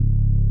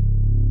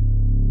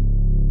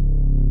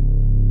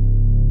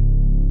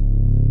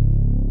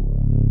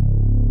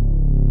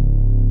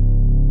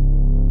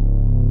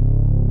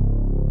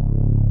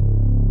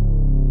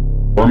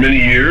many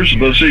years,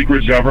 the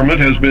secret government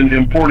has been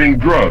importing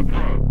drugs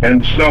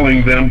and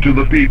selling them to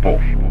the people,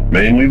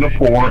 mainly the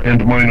poor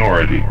and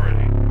minority.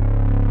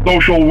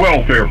 Social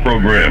welfare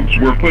programs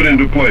were put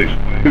into place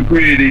to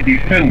create a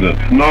dependent,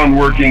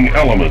 non-working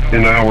element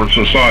in our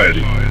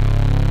society.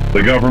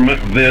 The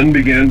government then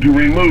began to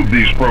remove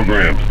these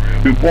programs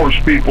to force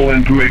people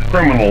into a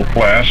criminal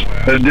class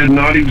that did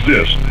not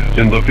exist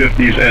in the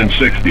 50s and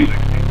 60s.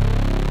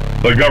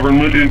 The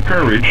government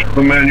encouraged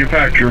the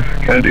manufacture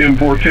and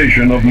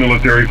importation of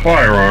military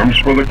firearms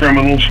for the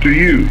criminals to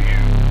use.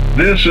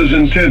 This is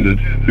intended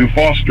to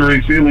foster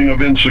a feeling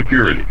of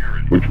insecurity,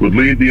 which would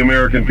lead the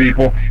American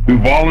people to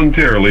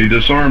voluntarily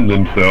disarm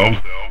themselves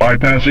by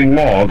passing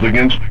laws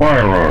against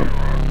firearms.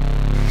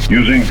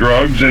 Using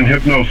drugs and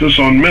hypnosis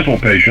on mental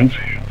patients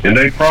in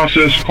a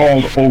process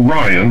called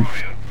Orion,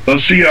 the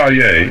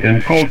CIA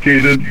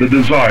inculcated the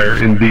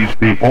desire in these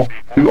people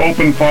to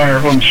open fire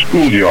on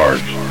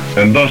schoolyards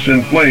and thus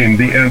inflame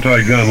the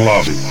anti-gun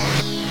lobby.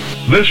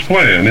 This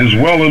plan is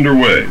well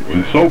underway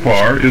and so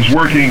far is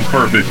working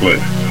perfectly.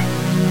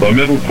 The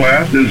middle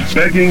class is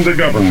begging the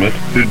government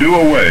to do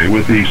away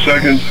with the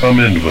Second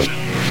Amendment.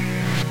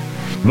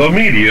 The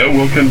media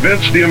will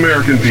convince the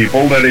American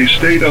people that a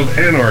state of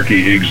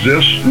anarchy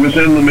exists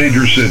within the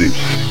major cities.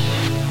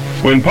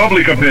 When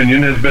public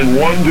opinion has been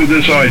won to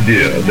this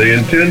idea, they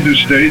intend to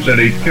state that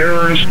a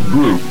terrorist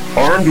group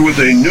armed with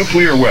a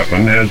nuclear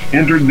weapon has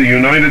entered the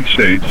United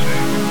States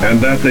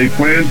and that they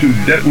plan to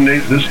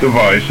detonate this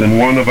device in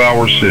one of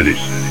our cities.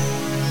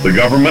 The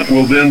government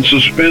will then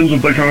suspend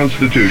the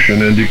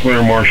Constitution and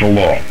declare martial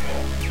law.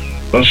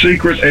 A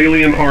secret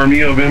alien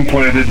army of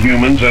implanted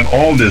humans and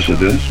all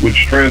dissidents,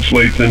 which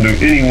translates into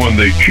anyone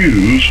they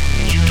choose,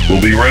 will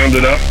be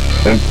rounded up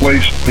and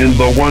placed in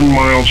the 1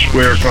 mile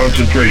square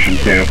concentration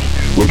camp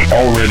which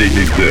already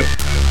exists.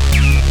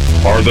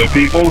 Are the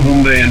people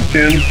whom they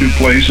intend to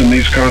place in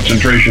these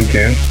concentration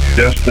camps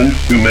destined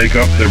to make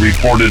up the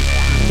reported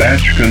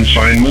batch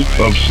consignment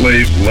of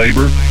slave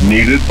labor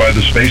needed by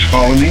the space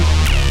colony?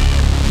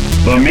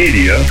 The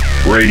media,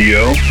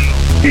 radio,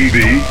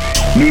 TV,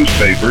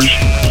 newspapers,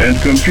 and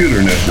computer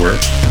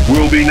networks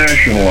will be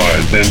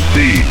nationalized and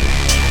seized.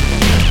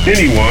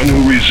 Anyone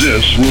who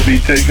resists will be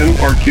taken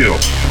or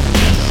killed.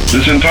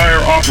 This entire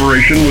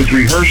operation was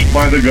rehearsed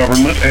by the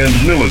government and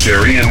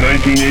military in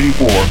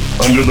 1984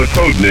 under the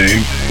code name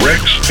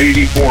Rex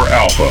 84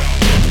 Alpha,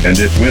 and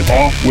it went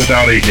off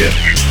without a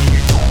hitch.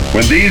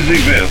 When these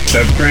events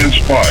have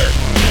transpired,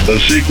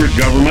 the secret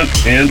government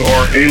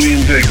and/or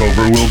alien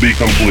takeover will be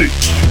complete.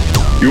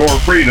 Your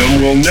freedom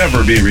will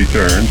never be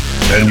returned,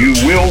 and you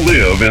will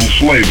live in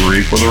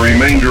slavery for the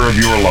remainder of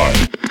your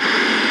life.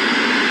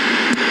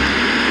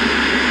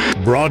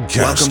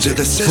 Broadcasting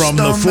from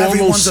the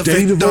formal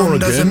state of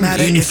Oregon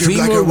in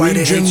FEMA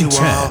Region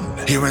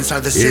 10. Here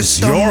inside the It's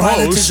system, your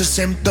violence host, is a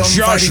symptom,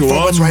 Joshua fighting for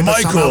what's right, but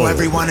somehow Michael.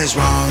 everyone is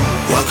wrong.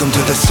 Welcome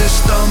to the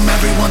system,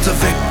 everyone's a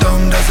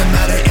victim. Doesn't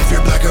matter if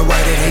you're black or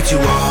white, it hates you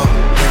all.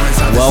 Here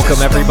inside the Welcome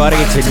system, everybody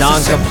violence to is a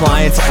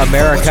Non-Compliant symptom, fighting for what's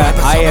America. right,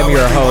 but I am somehow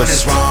your everyone host,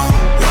 is wrong.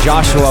 Welcome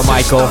Joshua to the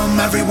Michael. system,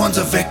 everyone's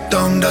a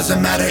victim.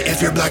 Doesn't matter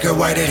if you're black or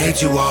white, it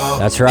hates you all.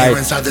 That's right. Here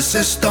inside the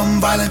system,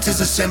 violence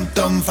is a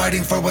symptom,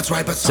 fighting for what's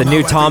right, but It's a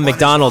new Tom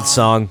McDonald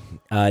song.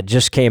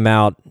 Just came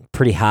out,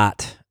 pretty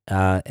hot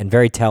and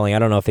very telling. I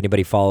don't know if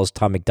anybody follows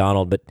Tom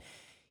McDonald, but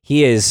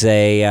he is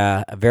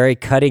a very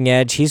cutting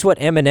edge. He's what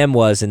Eminem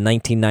was in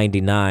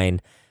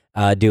 1999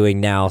 doing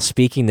now,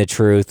 speaking the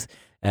truth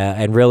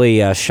and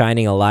really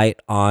shining a light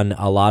on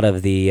a lot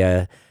of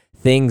the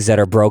things that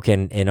are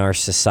broken in our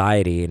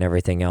society and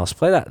everything else.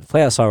 Play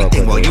that song real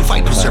quick. While you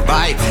fight to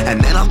survive,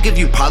 and then I'll give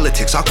you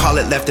politics, I'll call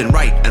it left and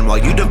right. And while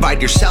you divide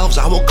yourselves,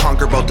 I will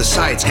conquer both the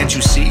sides. Can't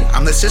you see?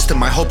 I'm the system,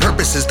 my whole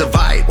purpose is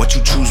divide. What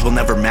you choose will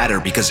never matter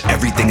because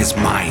everything is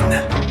mine.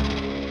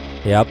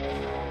 Yep.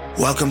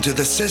 Welcome to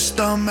the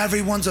system,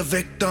 everyone's a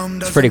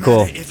victim. It's pretty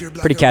cool.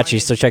 Pretty catchy,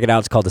 so check it out.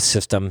 It's called The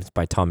System. It's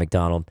by Tom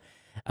McDonald.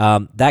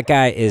 That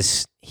guy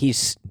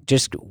he's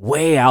just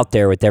way out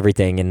there with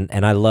everything,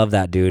 and I love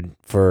that dude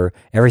for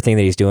everything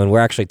that he's doing. We're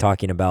actually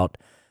talking about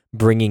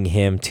bringing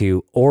him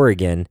to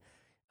Oregon.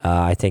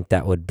 I think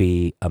that would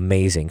be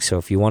amazing. So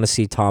if you want to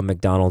see Tom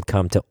McDonald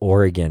come to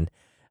Oregon,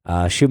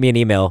 shoot me an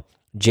email,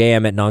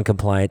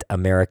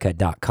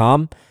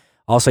 jm@noncompliantamerica.com.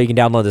 Also, you can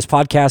download this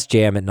podcast,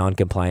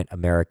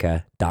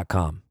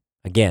 jm@noncompliantamerica.com.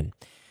 Again,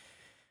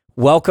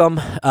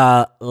 welcome.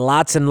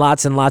 Lots and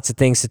lots and lots of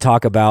things to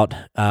talk about.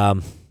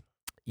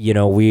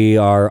 We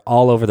are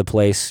all over the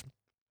place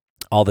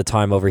all the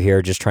time over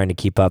here, just trying to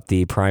keep up.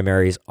 The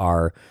primaries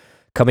are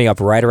coming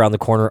up right around the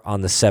corner on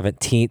the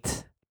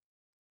 17th.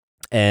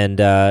 And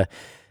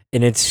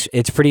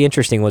it's pretty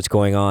interesting what's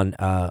going on.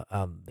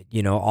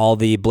 All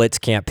the blitz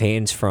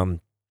campaigns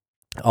from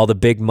all the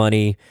big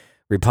money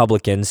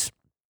Republicans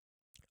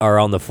are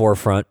on the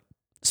forefront,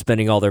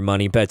 spending all their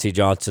money. Betsy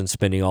Johnson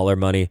spending all their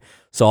money.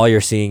 So all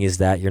you're seeing is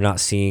that you're not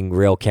seeing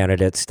real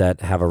candidates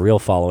that have a real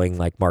following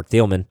like Mark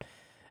Thielman.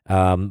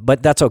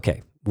 But that's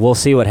okay. We'll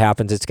see what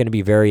happens. It's going to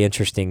be very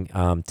interesting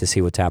to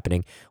see what's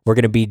happening. We're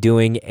going to be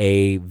doing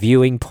a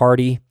viewing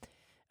party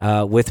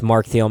with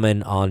Mark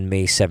Thielman on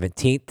May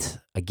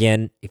 17th.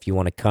 Again, if you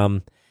want to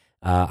come,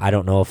 I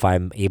don't know if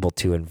I'm able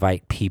to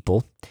invite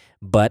people,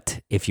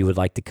 but if you would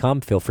like to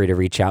come, feel free to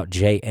reach out,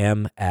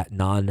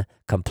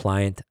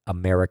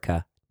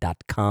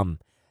 jm@noncompliantamerica.com.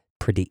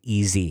 Pretty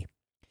easy.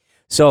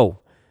 So,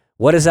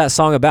 what is that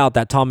song about,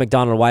 that Tom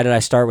McDonald? Why did I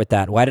start with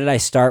that? Why did I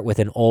start with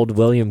an old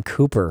William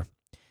Cooper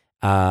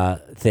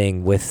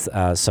thing with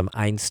some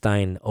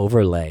Einstein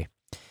overlay?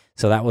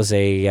 So that was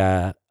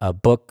a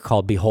book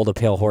called Behold a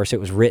Pale Horse. It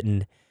was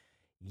written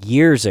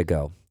years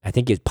ago. I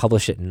think it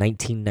published it in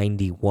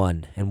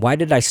 1991. And why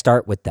did I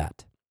start with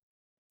that?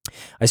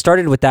 I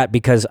started with that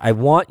because I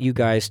want you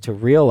guys to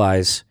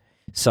realize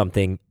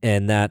something,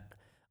 and that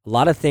a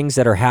lot of things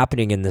that are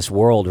happening in this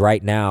world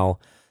right now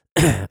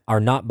are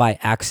not by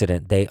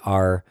accident. They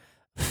are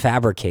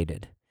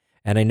fabricated.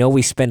 And I know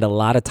we spend a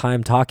lot of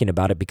time talking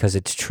about it because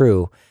it's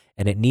true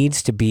and it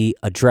needs to be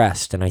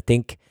addressed. And I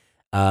think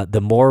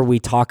the more we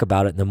talk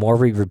about it and the more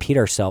we repeat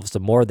ourselves, the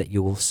more that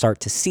you will start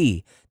to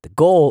see. The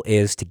goal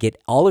is to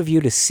get all of you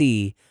to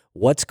see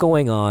what's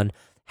going on,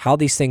 how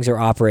these things are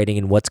operating,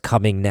 and what's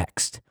coming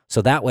next.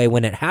 So that way,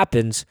 when it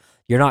happens,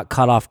 you're not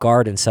caught off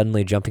guard and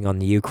suddenly jumping on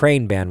the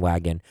Ukraine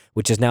bandwagon,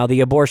 which is now the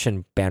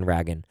abortion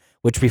bandwagon,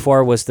 which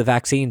before was the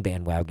vaccine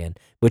bandwagon,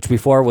 which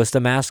before was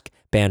the mask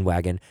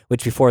bandwagon,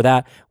 which before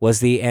that was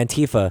the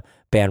Antifa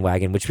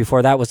bandwagon, which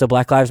before that was the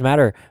Black Lives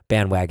Matter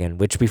bandwagon,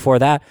 which before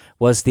that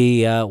was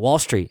the Wall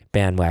Street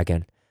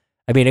bandwagon.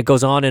 I mean, it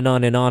goes on and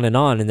on and on and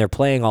on, and they're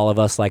playing all of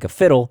us like a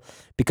fiddle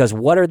because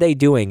what are they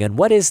doing, and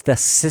what is the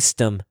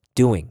system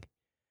doing?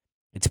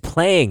 It's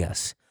playing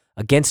us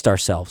against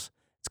ourselves.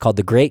 It's called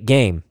the Great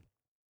Game.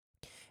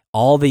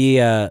 All the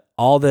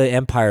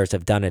empires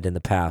have done it in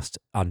the past.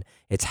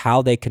 It's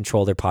how they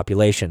control their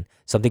population.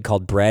 Something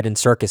called bread and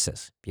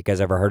circuses. You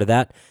guys ever heard of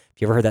that? Have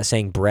you ever heard that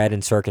saying, bread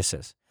and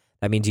circuses?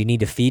 That means you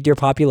need to feed your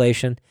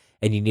population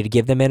and you need to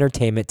give them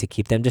entertainment to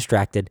keep them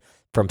distracted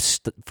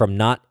from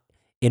not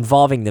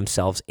involving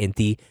themselves in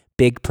the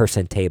big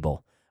person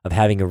table of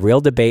having a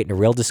real debate and a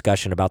real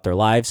discussion about their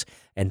lives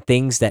and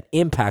things that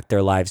impact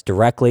their lives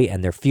directly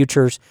and their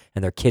futures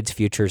and their kids'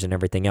 futures and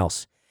everything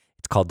else.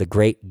 It's called the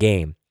Great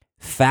Game.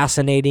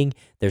 Fascinating.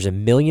 There's a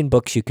million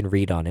books you can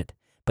read on it,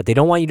 but they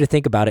don't want you to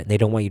think about it and they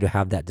don't want you to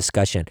have that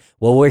discussion.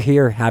 Well, we're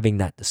here having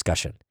that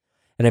discussion.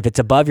 And if it's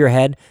above your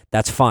head,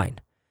 that's fine.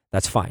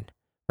 That's fine,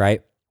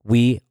 right?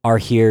 We are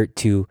here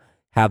to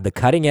have the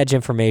cutting edge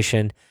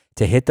information,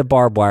 to hit the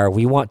barbed wire.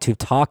 We want to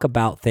talk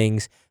about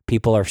things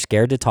people are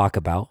scared to talk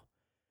about.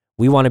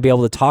 We want to be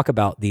able to talk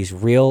about these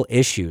real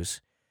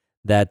issues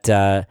that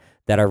are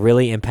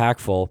really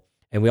impactful.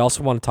 And we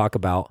also want to talk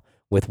about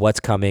with what's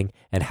coming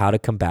and how to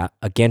combat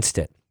against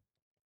it,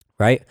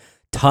 right?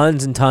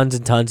 Tons and tons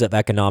and tons of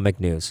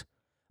economic news.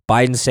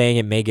 Biden saying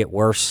it may get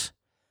worse.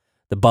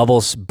 The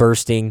bubble's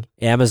bursting.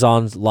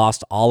 Amazon's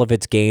lost all of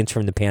its gains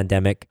from the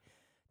pandemic.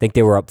 I think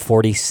they were up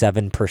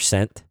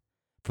 47%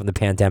 from the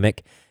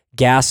pandemic.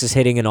 Gas is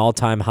hitting an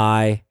all-time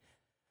high.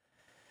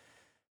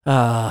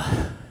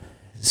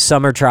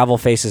 Summer travel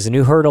faces a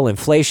new hurdle.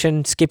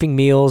 Inflation, skipping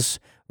meals,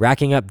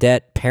 racking up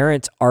debt.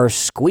 Parents are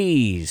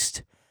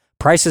squeezed.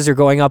 Prices are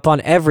going up on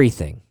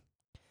everything.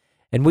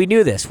 And we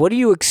knew this. What do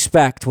you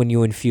expect when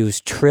you infuse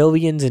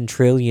trillions and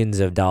trillions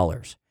of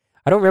dollars?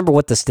 I don't remember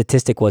what the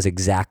statistic was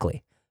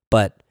exactly,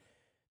 but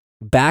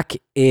back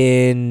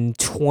in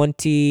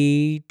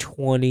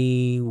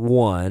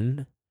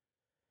 2021,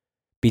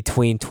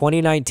 between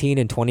 2019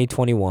 and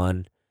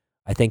 2021,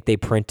 I think they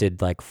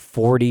printed like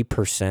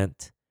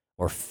 40%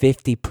 or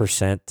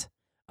 50%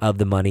 of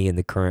the money in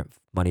the current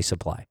money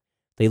supply.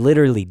 They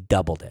literally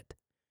doubled it.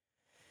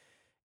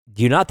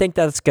 Do you not think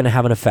that's going to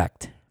have an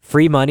effect?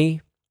 Free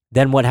money,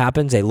 then what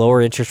happens? They lower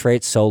interest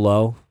rates so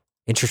low.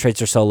 Interest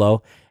rates are so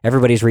low.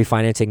 Everybody's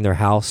refinancing their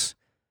house.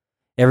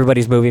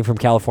 Everybody's moving from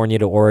California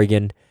to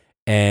Oregon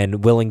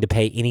and willing to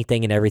pay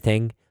anything and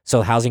everything.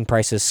 So housing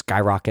prices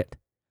skyrocket.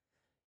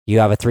 You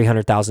have a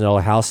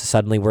 $300,000 house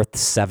suddenly worth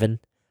 $7,000.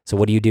 So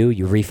what do?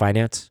 You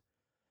refinance.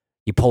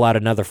 You pull out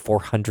another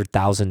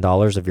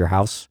 $400,000 of your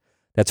house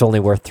that's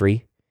only worth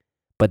 $3,000,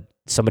 but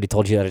somebody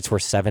told you that it's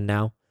worth $7,000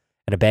 now,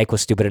 and a bank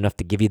was stupid enough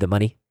to give you the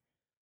money.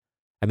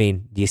 I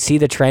mean, do you see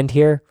the trend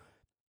here?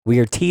 We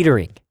are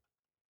teetering.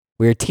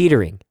 We are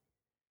teetering.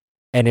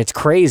 And it's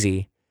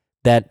crazy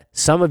that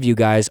some of you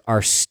guys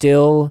are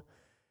still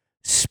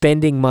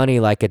spending money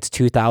like it's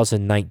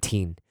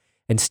 2019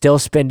 and still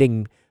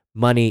spending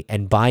money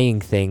and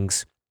buying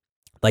things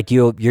like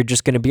you're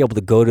just going to be able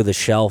to go to the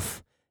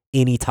shelf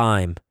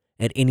anytime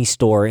at any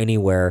store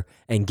anywhere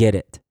and get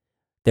it.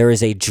 There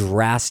is a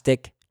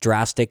drastic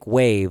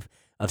wave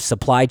of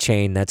supply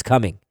chain that's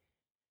coming.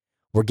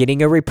 We're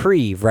getting a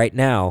reprieve right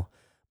now,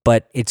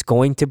 but it's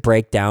going to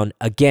break down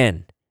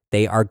again.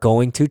 They are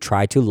going to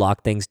try to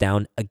lock things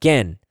down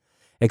again.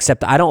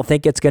 Except I don't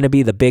think it's going to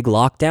be the big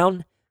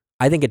lockdown.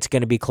 I think it's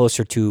going to be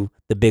closer to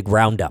the big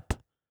roundup,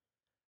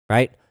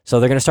 right? So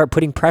they're going to start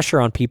putting pressure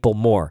on people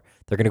more.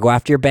 They're going to go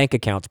after your bank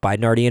accounts.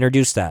 Biden already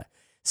introduced that.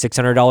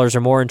 $600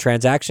 or more in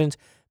transactions,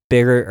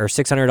 bigger or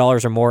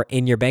 $600 or more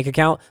in your bank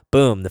account,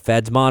 boom, the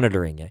Fed's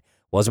monitoring it.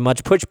 Wasn't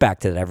much pushback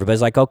to that.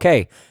 Everybody's like,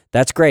 okay,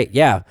 that's great.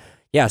 Yeah,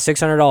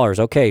 $600.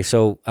 Okay,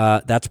 so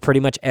that's pretty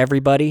much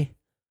everybody.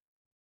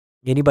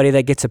 Anybody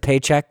that gets a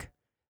paycheck.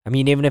 I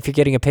mean, even if you're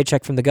getting a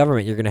paycheck from the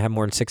government, you're going to have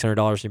more than $600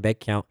 in your bank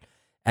account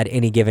at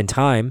any given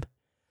time.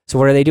 So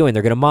what are they doing?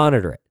 They're going to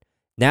monitor it.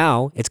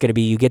 Now it's going to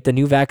be you get the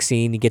new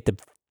vaccine, you get the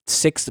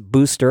 6th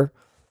booster,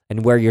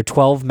 and wear your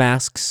 12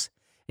 masks,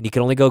 and you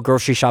can only go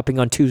grocery shopping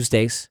on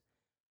Tuesdays.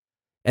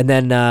 And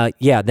then,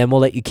 then we'll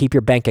let you keep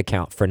your bank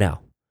account for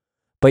now.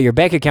 But your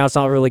bank account's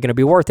not really going to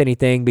be worth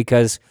anything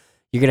because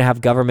you're going to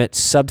have government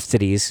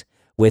subsidies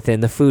within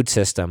the food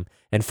system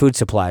and food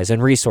supplies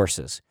and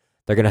resources.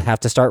 They're going to have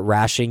to start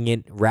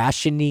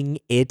rationing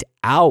it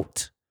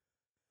out.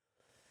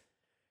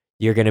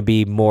 You're going to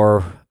be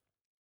more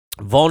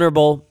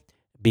vulnerable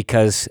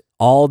because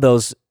all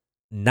those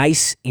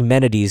nice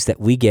amenities that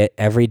we get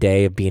every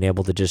day of being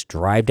able to just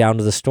drive down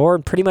to the store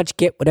and pretty much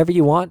get whatever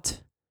you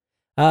want,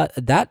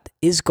 that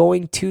is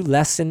going to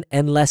lessen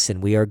and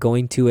lessen. We are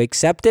going to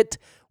accept it.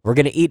 We're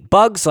going to eat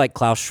bugs, like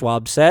Klaus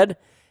Schwab said,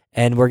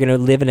 and we're going to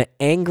live in an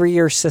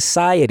angrier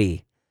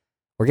society.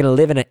 We're going to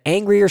live in an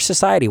angrier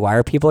society. Why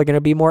are people going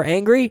to be more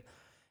angry?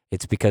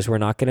 It's because we're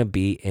not going to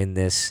be in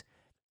this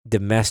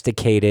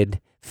domesticated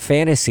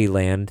fantasy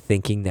land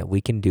thinking that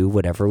we can do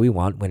whatever we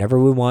want, whenever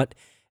we want,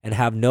 and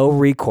have no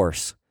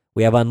recourse.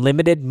 We have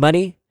unlimited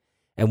money,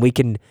 and we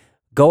can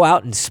go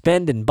out and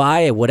spend and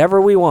buy whatever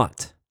we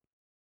want.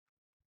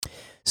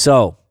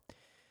 So,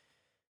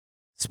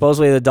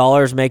 supposedly the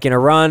dollar's making a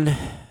run.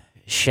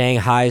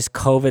 Shanghai's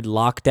COVID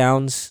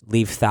lockdowns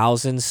leave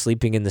thousands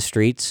sleeping in the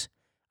streets.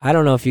 I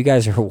don't know if you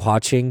guys are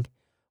watching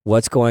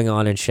what's going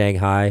on in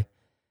Shanghai.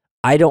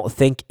 I don't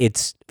think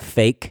it's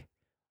fake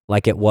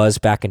like it was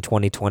back in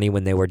 2020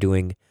 when they were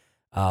doing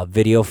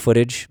video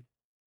footage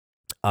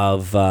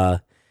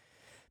of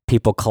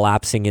people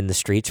collapsing in the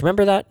streets.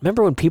 Remember that?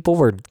 Remember when people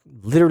were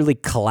literally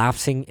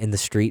collapsing in the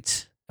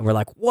streets? And we're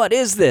like, what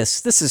is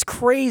this? This is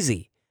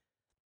crazy.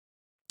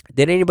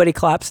 Did anybody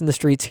collapse in the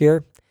streets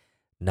here?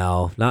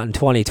 No, not in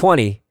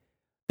 2020.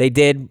 They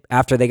did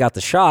after they got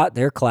the shot.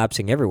 They're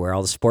collapsing everywhere.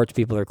 All the sports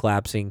people are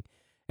collapsing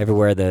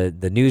everywhere.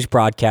 The news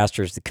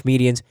broadcasters, the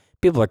comedians,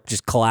 people are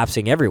just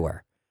collapsing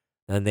everywhere.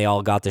 And they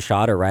all got the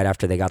shot, or right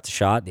after they got the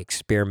shot, the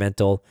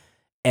experimental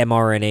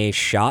mRNA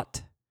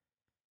shot.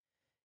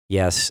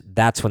 Yes,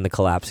 that's when the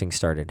collapsing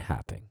started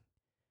happening.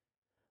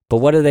 But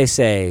what do they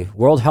say?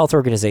 World Health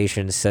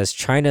Organization says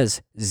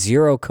China's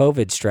zero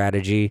COVID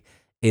strategy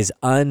is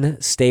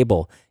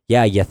unstable.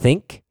 Yeah, you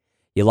think?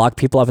 You lock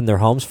people up in their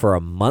homes for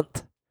a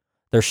month?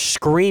 They're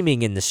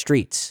screaming in the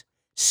streets,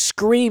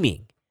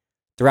 screaming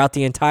throughout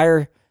the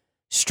entire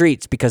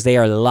streets because they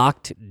are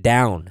locked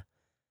down.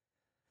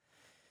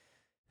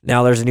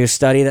 Now, there's a new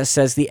study that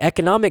says the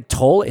economic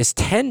toll is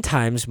 10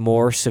 times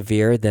more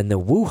severe than the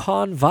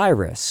Wuhan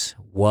virus.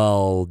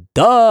 Well,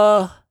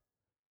 duh.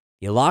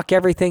 You lock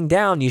everything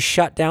down. You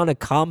shut down a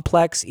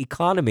complex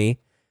economy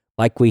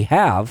like we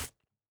have.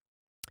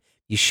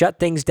 You shut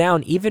things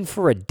down even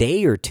for a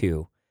day or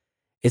two.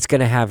 It's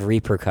going to have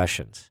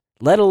repercussions,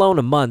 let alone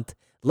a month,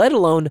 let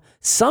alone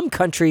some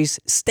countries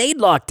stayed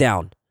locked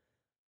down.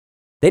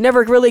 They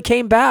never really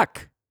came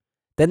back.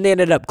 Then they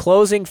ended up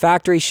closing,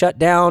 factories shut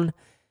down,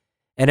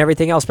 and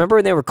everything else. Remember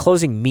when they were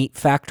closing meat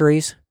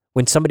factories?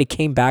 When somebody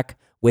came back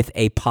with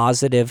a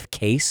positive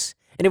case?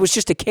 And it was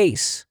just a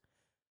case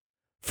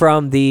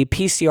from the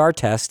PCR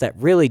test that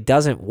really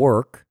doesn't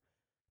work.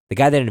 The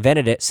guy that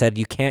invented it said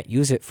you can't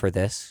use it for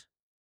this,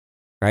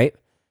 right?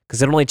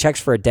 Because it only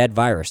checks for a dead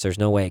virus. There's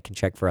no way it can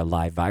check for a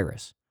live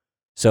virus.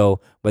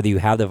 So whether you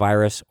have the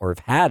virus or have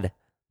had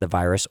the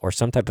virus or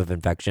some type of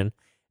infection,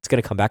 it's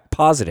going to come back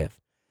positive.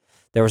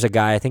 There was a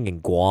guy, I think in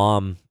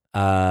Guam.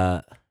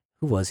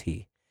 Who was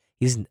he?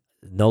 He's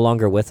no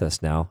longer with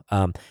us now.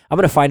 I'm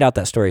going to find out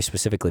that story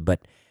specifically,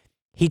 but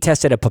he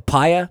tested a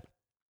papaya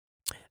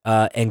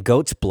and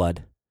goat's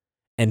blood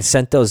and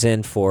sent those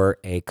in for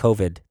a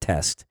COVID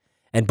test.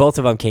 And both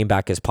of them came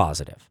back as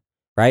positive,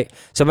 right?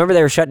 So remember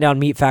they were shutting down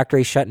meat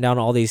factories, shutting down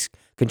all these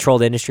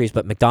controlled industries,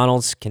 but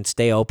McDonald's can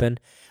stay open.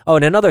 Oh,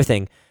 and another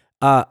thing,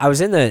 I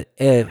was in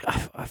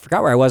I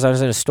forgot where I was. I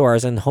was in a store. I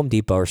was in Home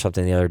Depot or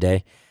something the other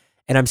day,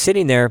 and I'm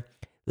sitting there.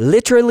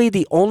 Literally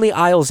the only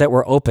aisles that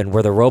were open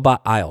were the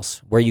robot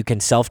aisles where you can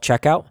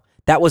self-checkout.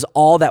 That was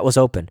all that was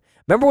open.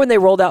 Remember when they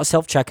rolled out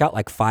self-checkout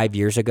like 5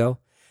 years ago?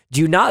 Do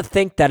you not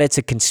think that it's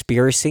a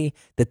conspiracy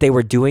that they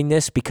were doing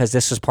this because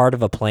this was part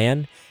of a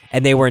plan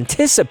and they were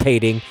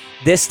anticipating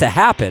this to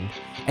happen,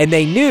 and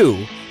they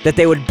knew that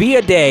there would be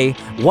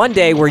one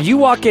day where you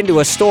walk into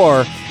a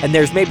store and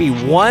there's maybe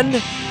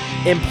one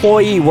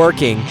employee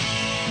working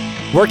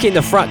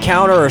the front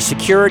counter or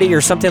security or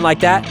something like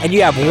that, and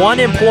you have one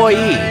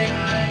employee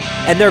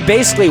and they're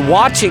basically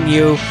watching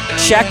you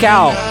check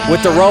out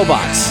with the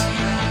robots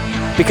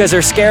because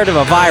they're scared of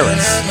a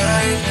virus.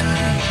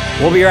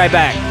 We'll be right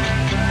back.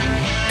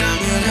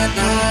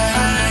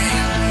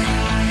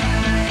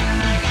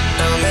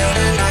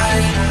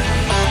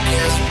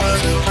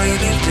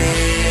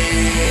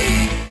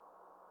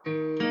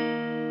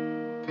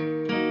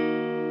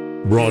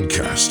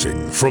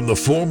 Broadcasting from the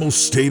formal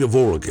state of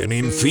Oregon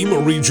in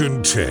FEMA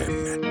Region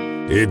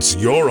 10, it's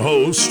your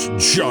host,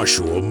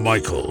 Joshua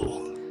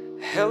Michael.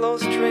 Hello,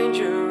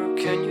 stranger,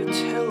 can you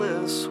tell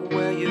us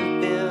where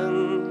you've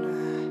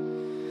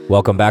been?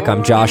 Welcome back.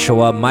 I'm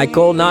Joshua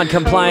Michael,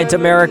 Non-Compliant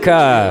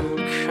America.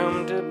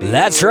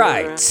 That's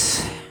right.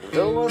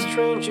 Though a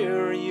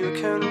stranger, you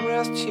can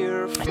rest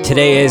here.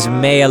 Today is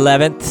May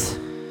 11th,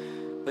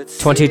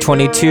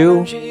 2022,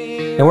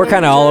 and we're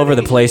kind of all over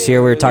the place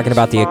here. We're talking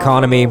about the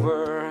economy,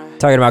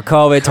 talking about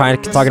COVID,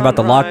 talking about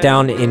the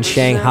lockdown in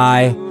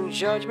Shanghai.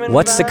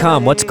 What's to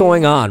come? What's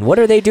going on? What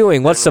are they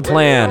doing? What's the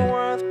plan?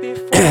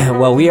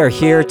 Well, we are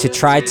here to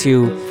try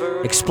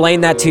to explain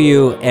that to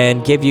you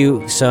and give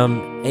you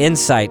some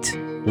insight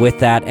with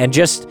that and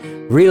just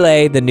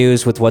relay the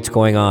news with what's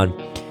going on.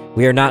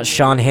 We are not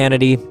Sean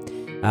Hannity.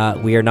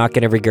 We are not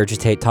going to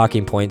regurgitate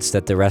talking points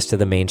that the rest of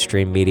the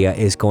mainstream media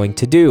is going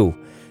to do.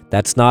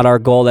 That's not our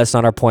goal. That's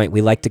not our point.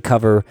 We like to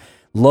cover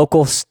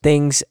local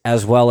things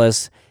as well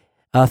as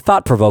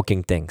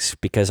thought-provoking things,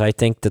 because I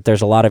think that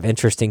there's a lot of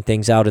interesting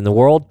things out in the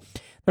world.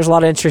 There's a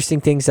lot of interesting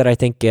things that I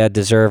think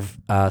deserve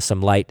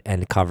some light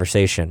and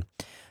conversation.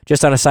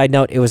 Just on a side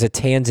note, it was a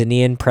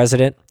Tanzanian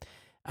president.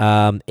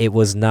 It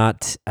was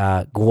not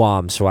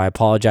Guam, so I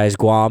apologize,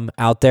 Guam,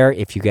 out there,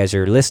 if you guys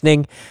are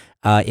listening.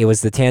 It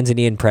was the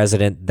Tanzanian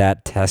president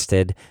that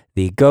tested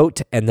the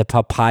goat and the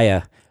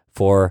papaya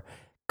for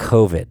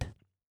COVID.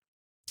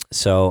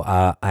 So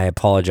I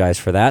apologize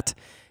for that,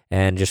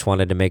 and just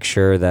wanted to make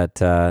sure that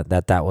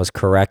that was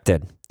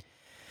corrected.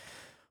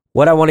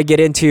 What I want to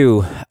get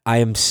into, I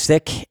am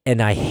sick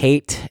and I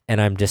hate and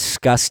I'm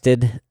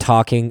disgusted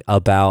talking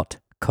about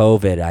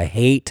COVID. I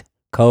hate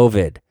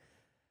COVID.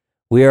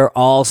 We are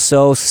all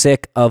so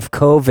sick of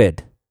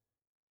COVID.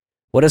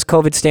 What does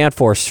COVID stand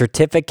for?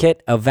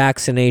 Certificate of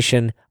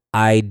Vaccination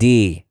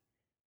ID.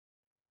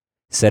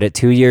 Said it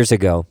 2 years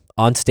ago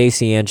on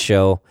Stacey Ann's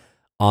show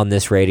on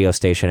this radio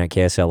station at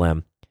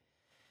KSLM.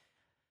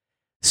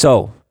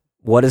 So,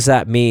 what does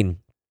that mean?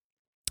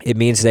 It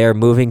means they are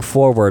moving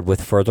forward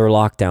with further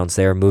lockdowns.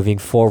 They are moving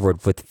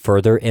forward with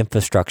further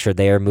infrastructure.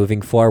 They are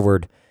moving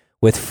forward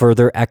with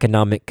further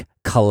economic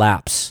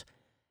collapse.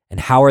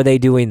 And how are they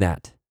doing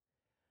that?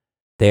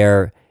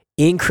 They're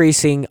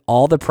increasing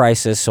all the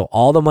prices, so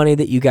all the money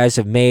that you guys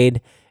have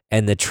made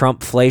and the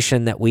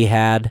Trumpflation that we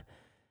had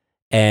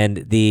and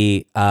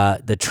the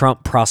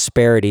Trump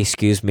prosperity,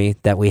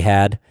 that we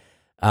had,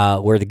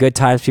 where the good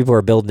times, people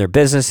were building their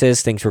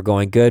businesses, things were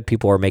going good,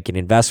 people were making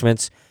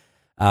investments.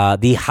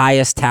 The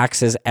highest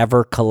taxes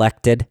ever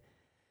collected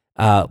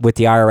with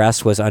the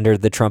IRS was under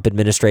the Trump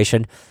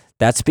administration.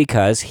 That's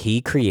because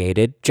he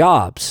created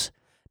jobs.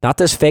 Not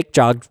this fake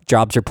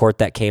jobs report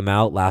that came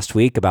out last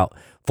week about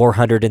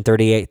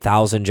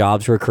 438,000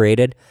 jobs were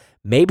created.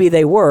 Maybe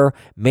they were.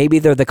 Maybe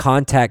they're the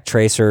contact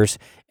tracers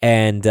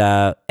and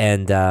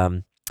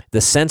the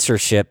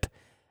censorship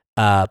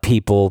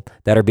people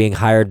that are being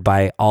hired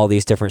by all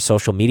these different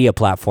social media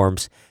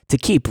platforms to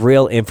keep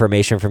real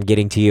information from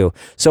getting to you.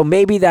 So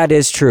maybe that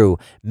is true.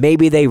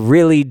 Maybe they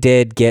really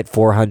did get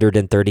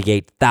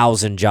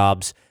 438,000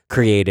 jobs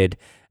created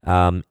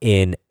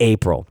in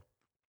April.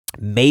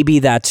 Maybe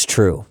that's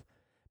true.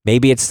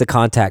 Maybe it's the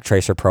contact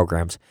tracer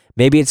programs.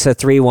 Maybe it's the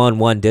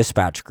 311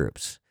 dispatch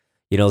groups.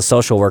 You know, the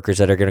social workers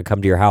that are going to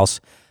come to your house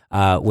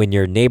when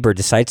your neighbor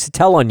decides to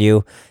tell on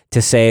you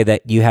to say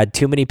that you had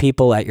too many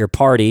people at your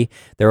party,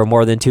 there were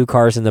more than 2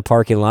 cars in the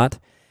parking lot,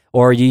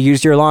 or you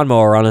used your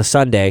lawnmower on a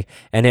Sunday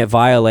and it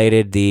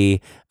violated the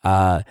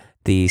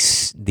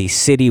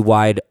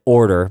citywide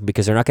order,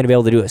 because they're not going to be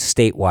able to do it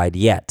statewide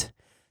yet.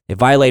 It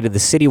violated the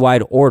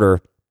citywide order,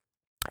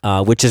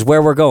 which is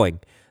where we're going.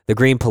 The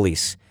Green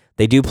Police.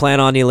 They do plan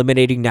on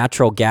eliminating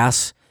natural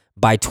gas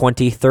by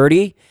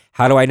 2030.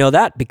 How do I know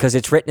that? Because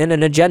it's written in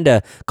an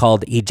agenda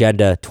called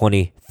Agenda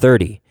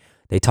 2030.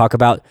 They talk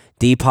about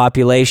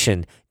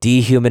depopulation,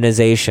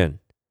 dehumanization,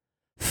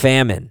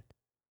 famine.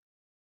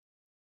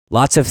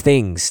 Lots of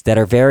things that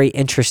are very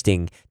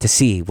interesting to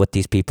see what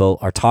these people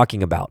are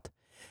talking about.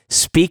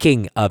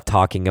 Speaking of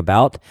talking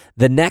about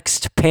the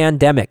next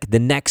pandemic, the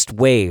next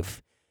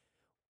wave,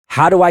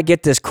 how do I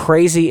get this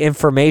crazy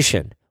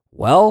information?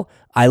 Well,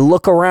 I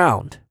look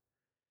around.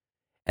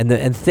 And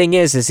the thing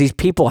is these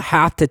people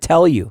have to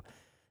tell you,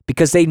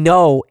 because they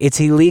know it's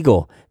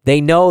illegal. They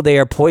know they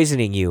are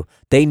poisoning you.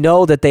 They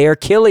know that they are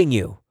killing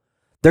you.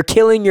 They're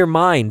killing your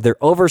mind. They're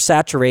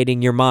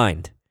oversaturating your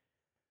mind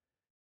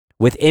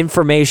with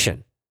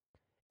information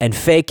and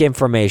fake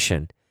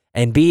information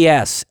and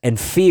BS and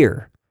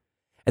fear.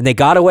 And they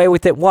got away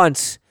with it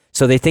once,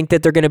 so they think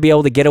that they're going to be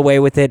able to get away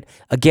with it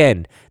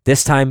again.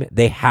 This time,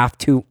 they have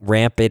to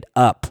ramp it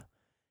up.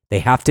 They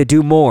have to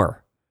do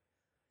more.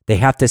 They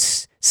have to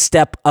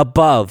step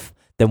above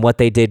than what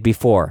they did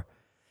before.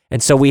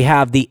 And so we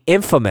have the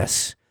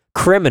infamous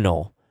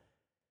criminal,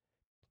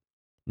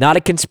 not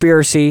a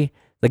conspiracy.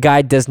 The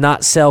guy does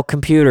not sell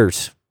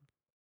computers.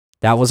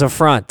 That was a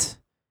front.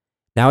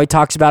 Now he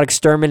talks about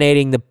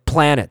exterminating the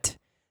planet,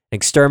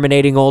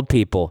 exterminating old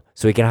people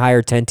so he can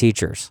hire 10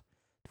 teachers.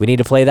 We need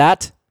to play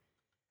that?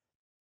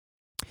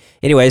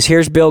 Anyways,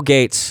 here's Bill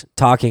Gates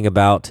talking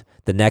about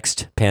the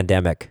next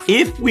pandemic.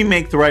 If we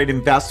make the right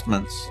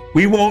investments,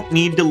 we won't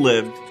need to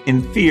live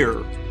in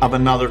fear of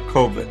another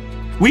COVID.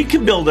 We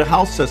can build a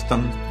health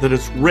system that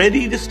is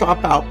ready to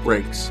stop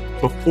outbreaks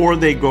before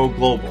they go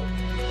global.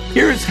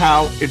 Here's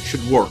how it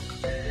should work.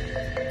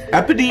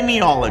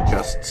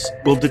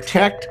 Epidemiologists will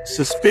detect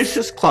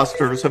suspicious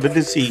clusters of a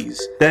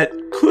disease that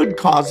could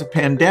cause a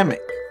pandemic.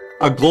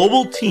 A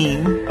global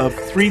team of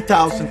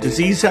 3,000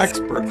 disease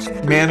experts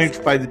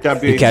managed by the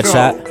WHO, You catch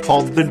that?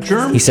 Called the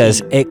Germ He says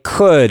Team, it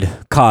could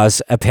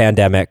cause a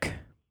pandemic.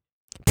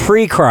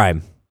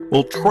 Pre-crime.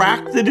 will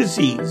track the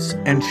disease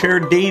and share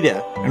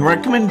data and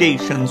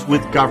recommendations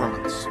with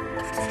governments.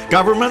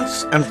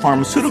 Governments and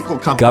pharmaceutical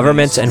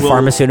companies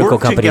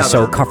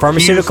So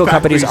pharmaceutical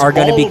companies are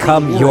going to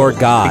become your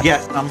god. To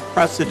get an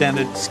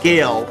unprecedented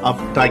scale of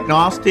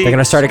diagnostics. They're going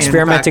to start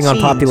experimenting on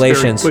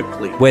populations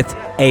with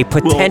a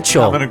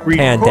potential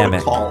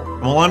pandemic.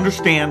 We'll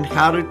understand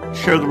how to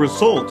share the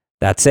results.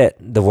 That's it.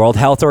 The World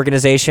Health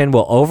Organization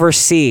will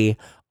oversee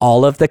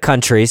all of the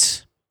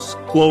countries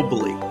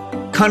Globally.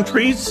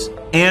 Countries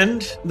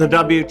and the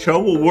WHO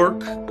will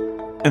work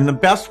in the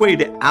best way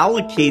to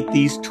allocate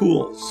these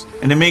tools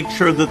and to make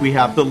sure that we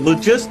have the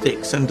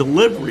logistics and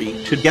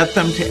delivery to get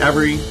them to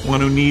everyone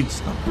who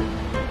needs them.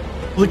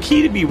 The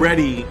key to be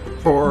ready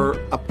for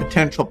a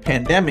potential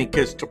pandemic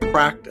is to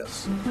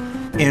practice.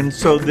 And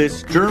so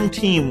this germ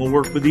team will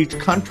work with each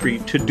country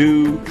to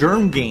do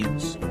germ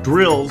games,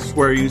 drills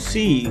where you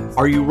see,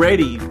 are you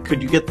ready?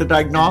 Could you get the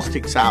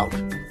diagnostics out?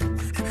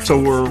 So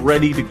we're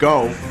ready to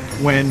go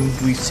when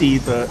we see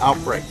the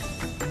outbreak.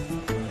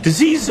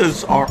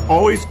 Diseases are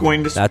always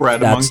going to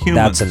spread among humans.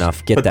 That's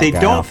enough. Get but that they guy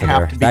don't off of have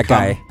there. to That become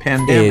guy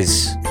pandemics.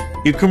 is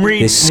You can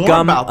read the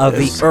scum more about of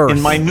this the earth. in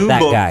my new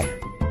That book, guy.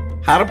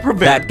 How to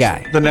Prevent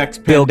That guy. the Next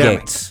Bill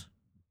Pandemic. Gates.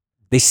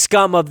 The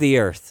scum of the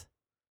earth.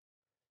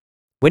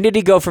 When did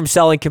he go from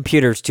selling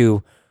computers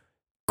to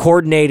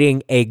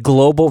coordinating a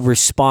global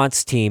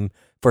response team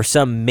for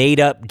some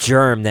made-up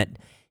germ that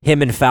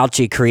him and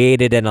Fauci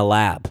created in a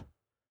lab?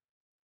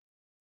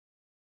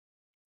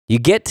 You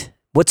get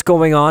what's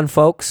going on,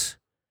 folks?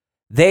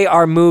 They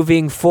are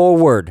moving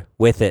forward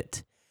with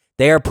it.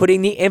 They are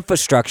putting the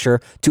infrastructure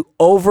to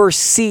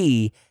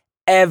oversee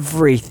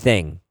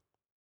everything.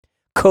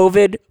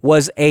 COVID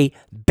was a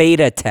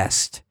beta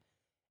test,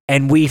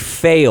 and we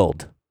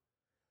failed.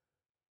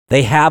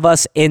 They have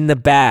us in the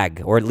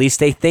bag, or at least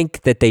they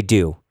think that they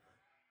do.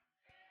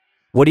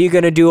 What are you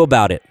going to do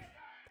about it?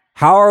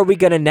 How are we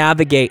going to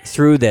navigate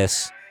through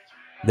this?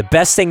 The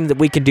best thing that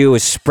we can do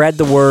is spread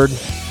the word,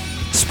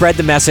 spread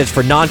the message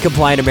for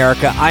non-compliant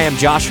America. I am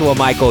Joshua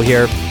Michael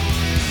here.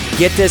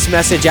 Get this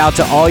message out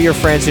to all your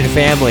friends and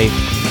family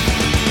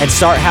and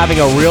start having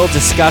a real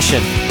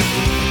discussion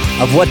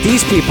of what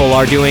these people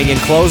are doing in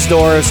closed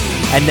doors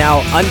and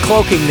now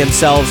uncloaking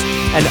themselves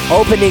and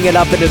opening it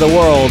up into the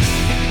world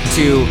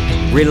to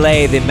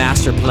relay the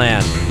master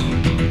plan.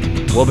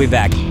 We'll be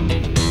back.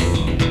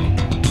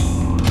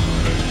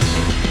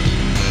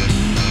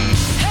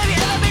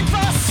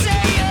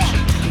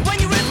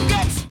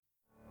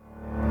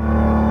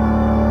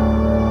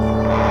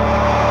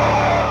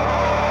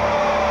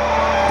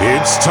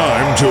 It's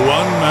time to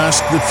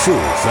unmask the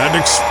truth and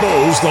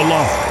expose the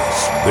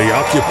lies. The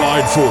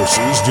occupied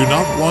forces do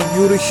not want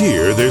you to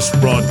hear this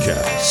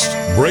broadcast.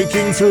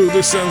 Breaking through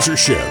the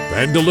censorship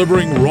and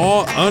delivering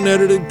raw,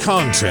 unedited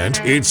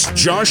content, it's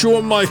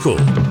Joshua Michael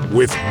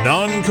with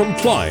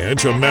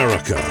Non-Compliant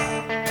America.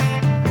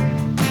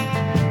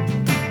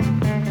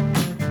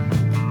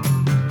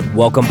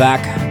 Welcome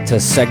back to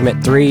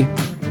segment 3.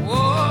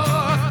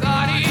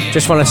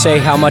 Just want to say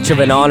how much of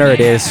an honor it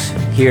is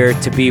here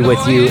to be with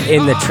you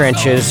in the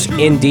trenches,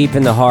 in deep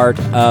in the heart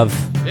of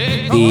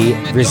the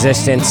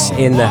resistance,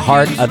 in the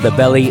heart of the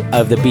belly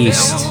of the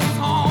beast,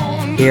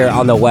 here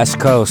on the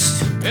West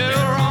Coast,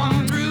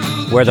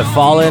 where the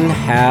fallen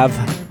have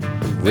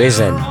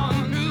risen.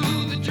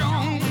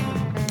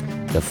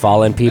 The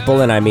fallen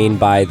people, and I mean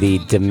by the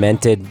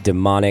demented,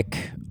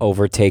 demonic,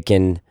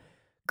 overtaken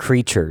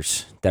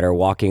creatures that are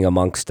walking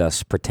amongst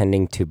us,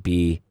 pretending to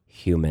be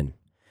human.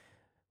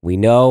 We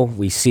know,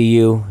 we see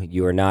you,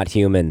 you are not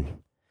human.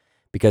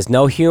 Because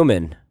no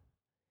human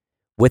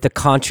with a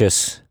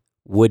conscience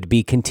would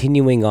be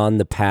continuing on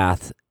the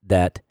path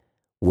that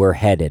we're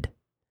headed.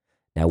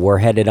 Now, we're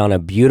headed on a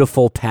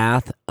beautiful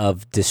path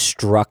of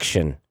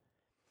destruction.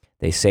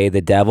 They say the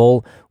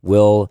devil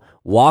will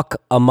walk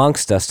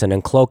amongst us and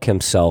uncloak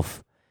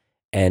himself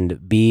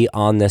and be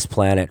on this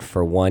planet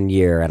for 1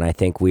 year. And I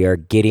think we are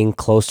getting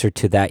closer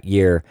to that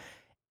year.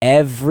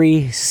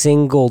 Every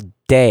single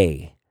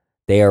day,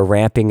 they are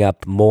ramping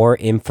up more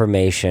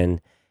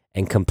information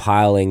and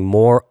compiling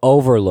more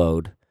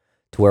overload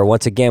to where,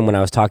 once again, when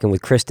I was talking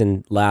with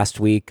Kristen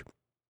last week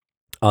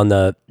on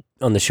the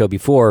show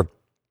before,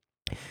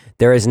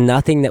 there is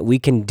nothing that we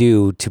can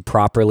do to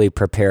properly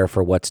prepare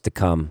for what's to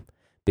come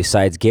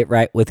besides get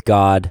right with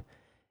God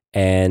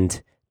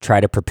and try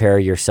to prepare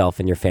yourself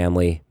and your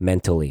family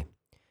mentally.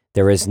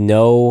 There is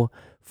no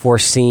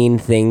foreseen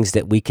things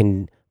that we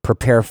can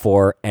prepare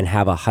for, and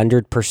have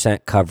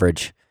 100%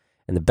 coverage.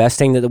 And the best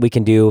thing that we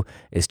can do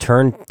is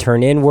turn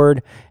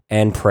inward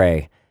and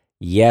pray.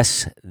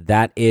 Yes,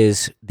 that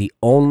is the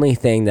only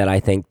thing that I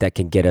think that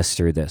can get us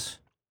through this.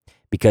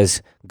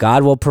 Because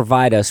God will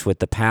provide us with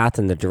the path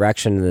and the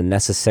direction and the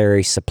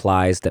necessary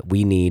supplies that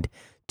we need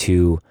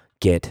to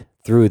get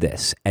through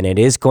this. And it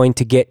is going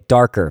to get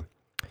darker.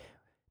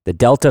 The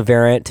Delta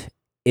variant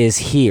is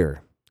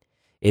here.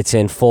 It's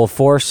in full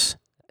force.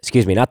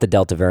 Excuse me, not the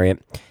Delta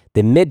variant.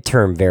 The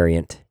midterm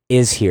variant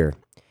is here.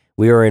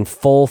 We are in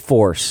full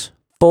force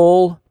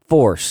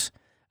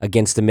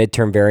against the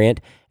midterm variant,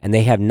 and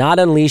they have not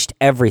unleashed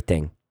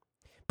everything.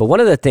 But one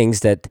of the things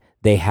that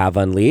they have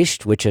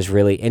unleashed, which is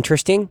really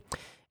interesting,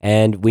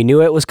 and we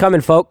knew it was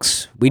coming,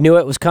 folks. We knew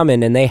it was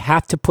coming, and they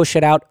have to push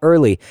it out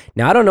early.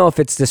 Now, I don't know if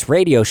it's this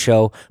radio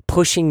show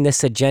pushing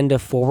this agenda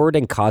forward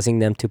and causing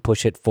them to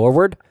push it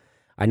forward.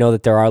 I know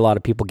that there are a lot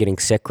of people getting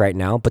sick right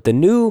now, but the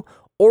new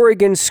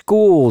Oregon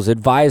schools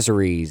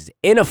advisories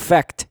in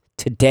effect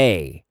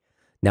today.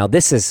 Now,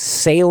 this is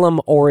Salem,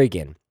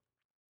 Oregon.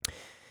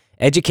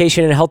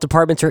 Education and health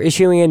departments are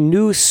issuing a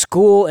new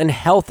school and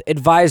health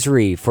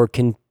advisory for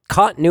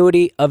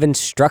continuity of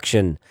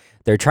instruction.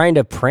 They're trying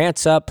to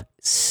prance up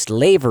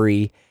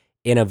slavery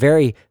in a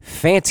very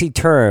fancy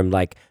term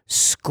like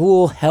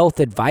school health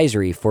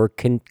advisory for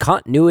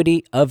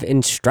continuity of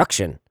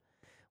instruction,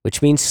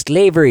 which means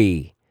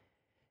slavery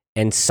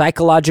and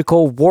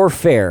psychological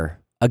warfare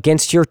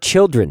against your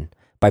children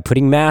by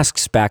putting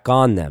masks back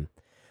on them.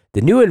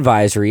 The new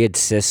advisory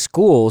insists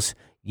schools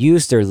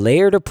use their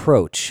layered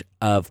approach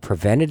of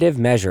preventative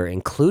measure,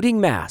 including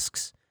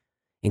masks,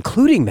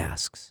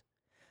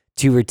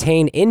 to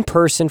retain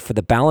in-person for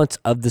the balance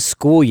of the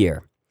school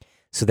year.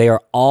 So they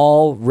are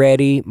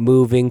already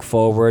moving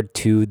forward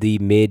to the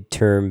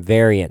midterm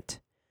variant.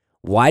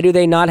 Why do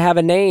they not have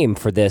a name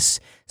for this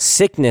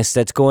sickness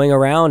that's going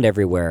around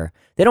everywhere?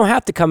 They don't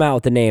have to come out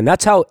with a name.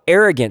 That's how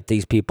arrogant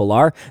these people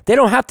are. They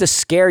don't have to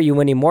scare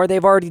you anymore.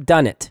 They've already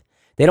done it.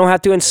 They don't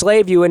have to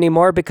enslave you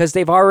anymore because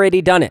they've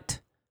already done it.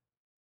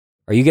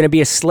 Are you going to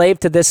be a slave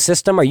to this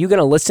system? Are you going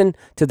to listen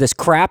to this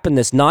crap and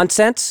this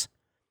nonsense?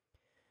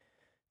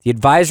 The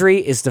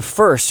advisory is the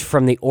first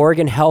from the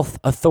Oregon Health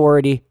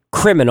Authority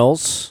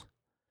criminals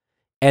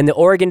and the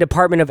Oregon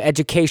Department of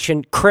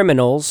Education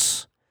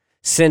criminals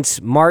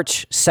since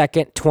March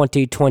 2nd,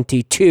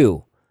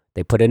 2022.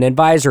 They put an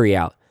advisory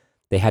out.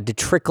 They had to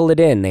trickle it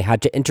in. They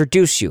had to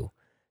introduce you.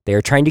 They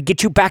are trying to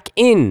get you back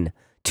in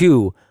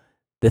to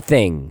the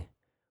thing.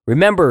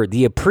 Remember,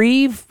 the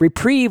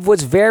reprieve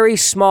was very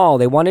small.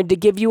 They wanted to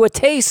give you a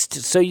taste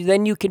so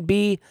then you could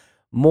be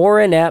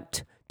more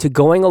inept to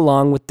going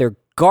along with their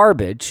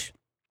garbage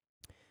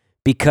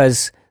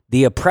because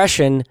the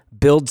oppression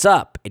builds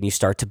up and you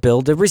start to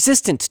build a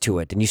resistance to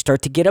it and you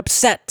start to get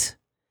upset.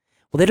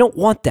 Well, they don't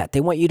want that.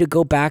 They want you to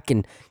go back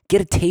and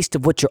get a taste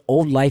of what your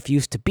old life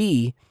used to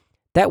be.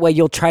 That way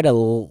you'll try to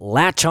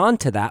latch on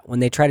to that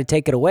when they try to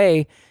take it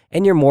away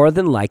and you're more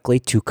than likely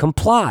to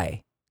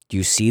comply. Do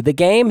you see the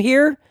game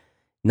here?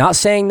 Not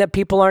saying that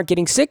people aren't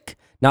getting sick,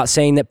 not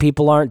saying that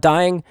people aren't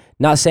dying,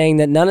 not saying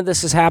that none of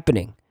this is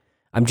happening.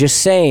 I'm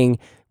just saying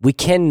we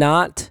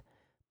cannot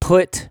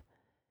put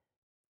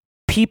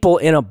people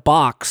in a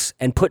box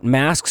and put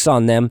masks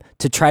on them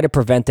to try to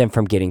prevent them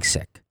from getting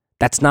sick.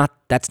 That's not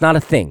a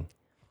thing.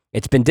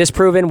 It's been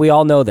disproven. We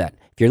all know that.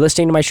 If you're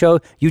listening to my show,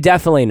 you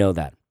definitely know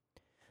that.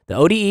 The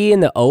ODE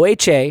and the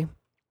OHA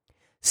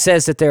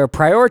says that they are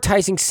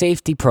prioritizing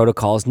safety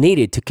protocols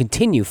needed to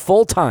continue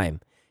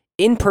full-time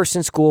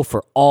in-person school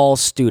for all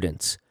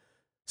students.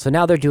 So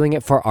now they're doing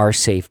it for our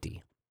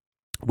safety.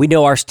 We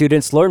know our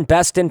students learn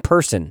best in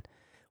person,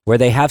 where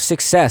they have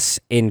success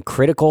in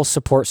critical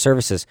support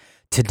services.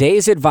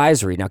 Today's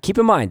advisory, now keep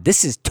in mind,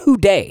 this is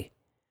today.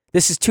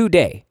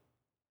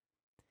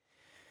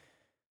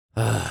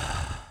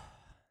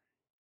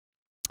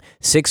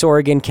 6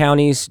 Oregon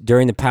counties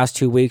during the past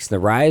 2 weeks, the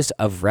rise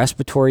of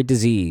respiratory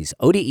disease.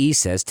 ODE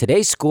says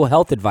today's school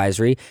health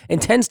advisory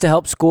intends to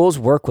help schools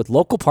work with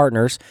local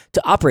partners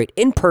to operate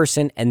in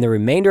person and the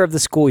remainder of the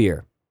school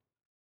year.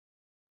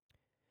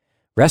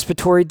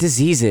 Respiratory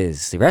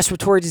diseases,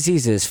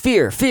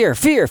 fear.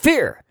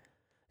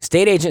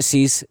 State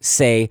agencies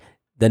say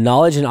the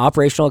knowledge and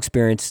operational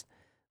experience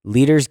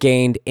leaders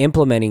gained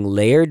implementing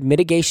layered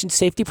mitigation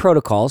safety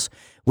protocols,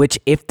 which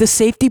if the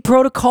safety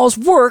protocols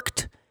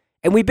worked,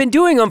 and we've been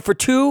doing them for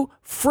 2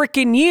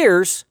 freaking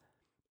years.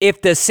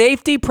 If the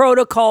safety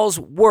protocols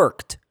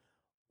worked,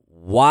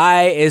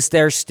 why is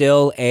there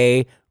still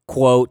a,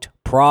 quote,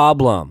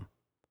 problem?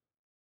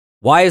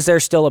 Why is there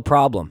still a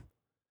problem?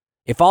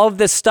 If all of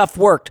this stuff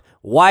worked,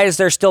 why is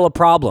there still a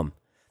problem?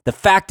 The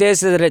fact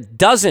is that it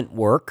doesn't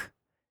work.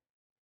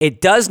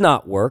 It does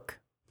not work.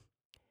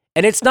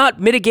 And it's not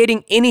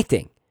mitigating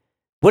anything.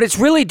 What it's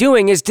really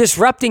doing is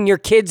disrupting your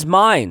kids'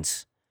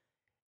 minds.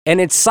 And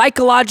it's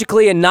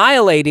psychologically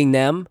annihilating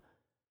them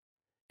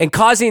and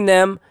causing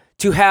them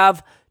to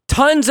have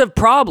tons of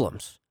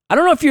problems. I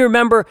don't know if you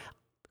remember, a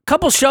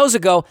couple shows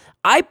ago,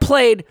 I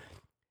played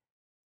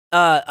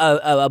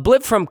a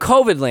blip from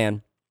COVID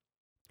land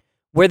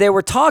where they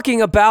were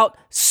talking about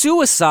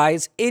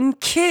suicides in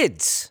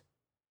kids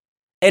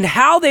and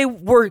how they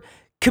were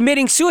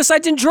committing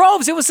suicides in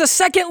droves. It was the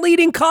second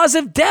leading cause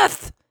of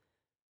death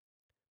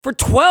for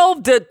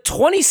 12 to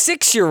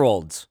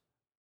 26-year-olds.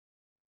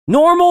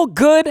 Normal,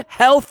 good,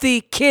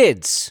 healthy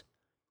kids.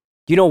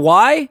 You know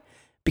why?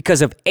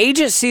 Because of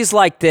agencies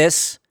like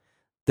this,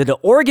 the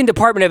Oregon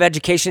Department of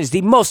Education is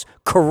the most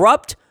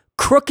corrupt,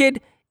 crooked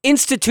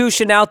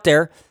institution out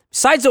there,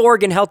 besides the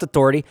Oregon Health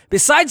Authority,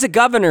 besides the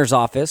governor's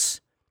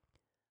office.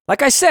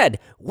 Like I said,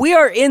 we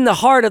are in the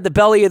heart of the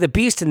belly of the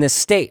beast in this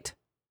state.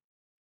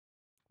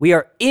 We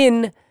are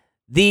in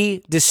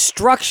the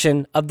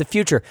destruction of the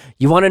future.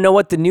 You want to know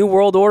what the New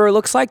World Order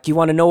looks like? You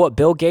want to know what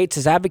Bill Gates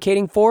is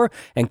advocating for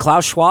and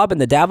Klaus Schwab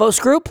and the Davos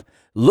Group?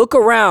 Look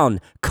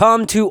around.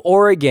 Come to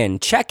Oregon.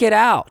 Check it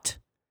out.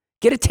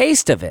 Get a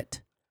taste of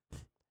it.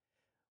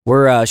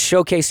 We're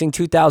showcasing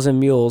 2,000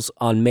 Mules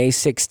on May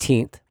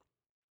 16th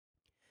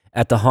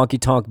at the Honky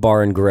Tonk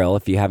Bar and Grill,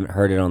 if you haven't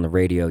heard it on the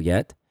radio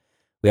yet.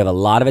 We have a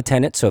lot of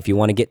attendance, so if you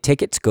want to get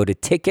tickets, go to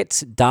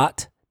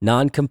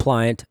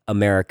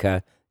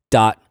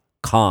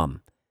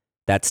tickets.noncompliantamerica.com.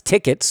 That's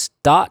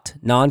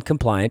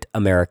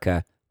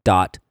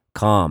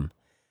tickets.noncompliantamerica.com.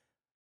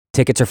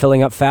 Tickets are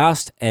filling up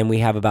fast, and we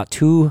have about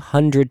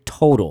 200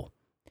 total.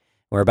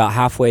 We're about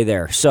halfway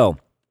there. So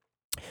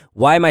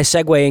why am I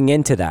segueing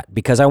into that?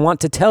 Because I want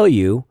to tell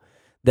you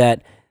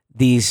that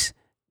these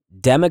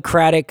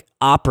Democratic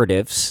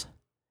operatives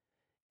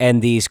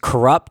and these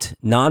corrupt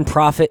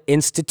nonprofit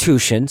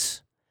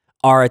institutions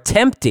are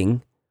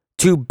attempting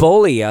to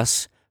bully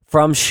us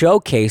from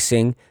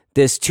showcasing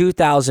this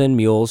 2,000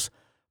 Mules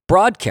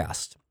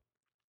broadcast.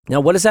 Now,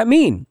 what does that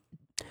mean?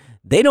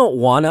 They don't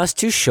want us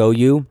to show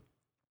you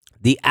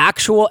the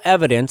actual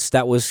evidence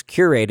that was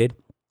curated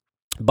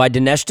by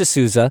Dinesh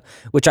D'Souza,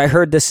 which I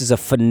heard this is a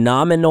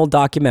phenomenal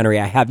documentary.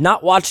 I have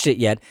not watched it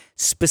yet,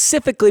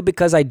 specifically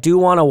because I do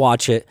want to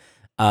watch it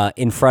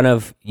in front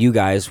of you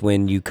guys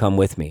when you come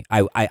with me.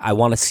 I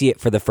want to see it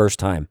for the first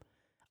time.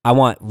 I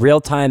want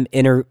real-time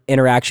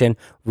interaction,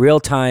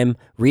 real-time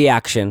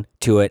reaction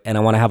to it, and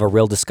I want to have a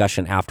real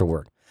discussion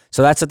afterward.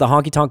 So that's at the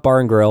Honky Tonk Bar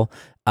and Grill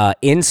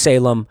in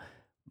Salem,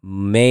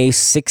 May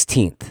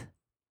 16th,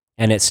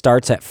 and it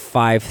starts at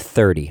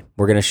 5:30.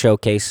 We're going to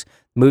showcase.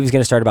 The movie's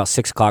going to start about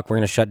 6 o'clock. We're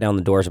going to shut down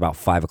the doors about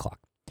 5 o'clock.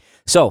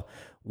 So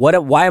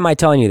why am I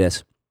telling you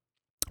this?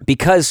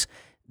 Because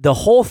the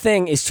whole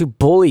thing is to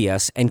bully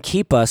us and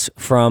keep us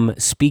from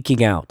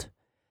speaking out.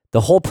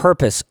 The whole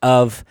purpose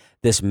of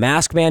this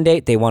mask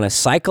mandate, they want to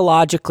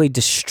psychologically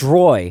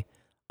destroy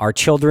our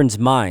children's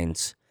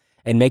minds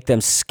and make them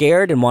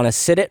scared and want to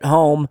sit at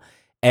home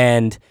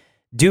and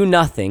do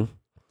nothing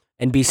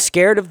and be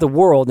scared of the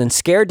world and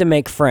scared to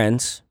make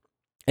friends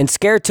and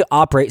scared to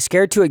operate,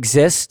 scared to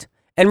exist,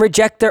 and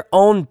reject their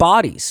own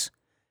bodies.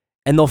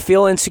 And they'll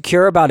feel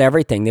insecure about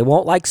everything. They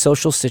won't like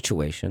social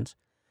situations.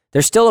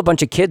 There's still a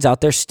bunch of kids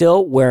out there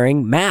still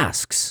wearing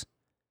masks.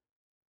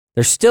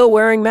 They're still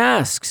wearing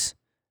masks.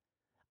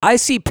 I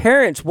see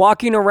parents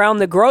walking around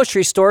the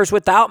grocery stores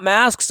without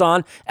masks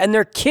on, and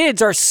their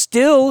kids are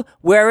still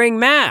wearing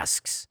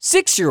masks.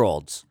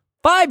 6-year-olds,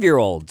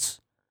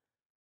 5-year-olds,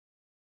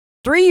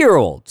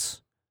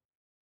 3-year-olds.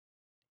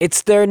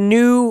 It's their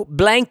new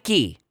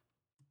blankie.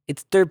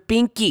 It's their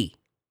binky.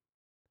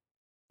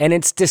 And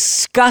it's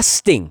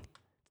disgusting.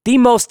 The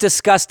most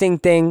disgusting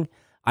thing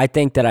I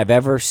think that I've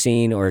ever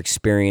seen or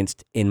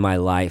experienced in my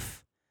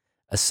life,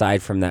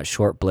 aside from that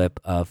short blip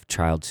of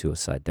child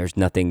suicide. There's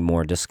nothing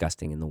more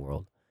disgusting in the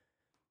world.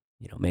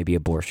 Maybe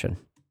abortion,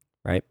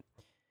 right?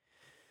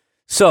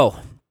 So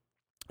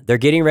they're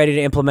getting ready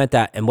to implement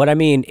that. And what I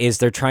mean is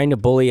they're trying to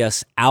bully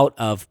us out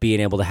of being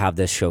able to have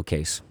this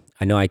showcase.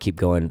 I know I keep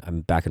going,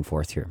 I'm back and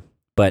forth here.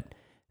 But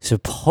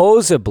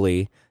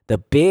supposedly the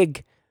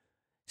big,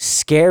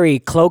 scary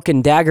cloak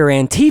and dagger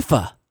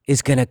Antifa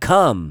is going to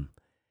come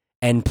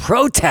and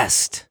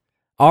protest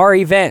our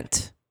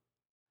event.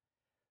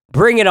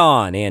 Bring it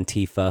on,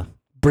 Antifa.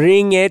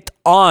 Bring it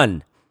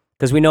on.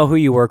 Because we know who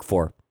you work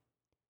for.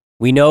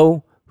 We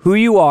know who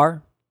you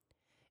are.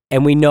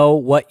 And we know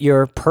what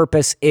your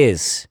purpose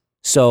is.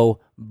 So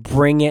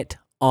bring it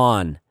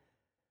on.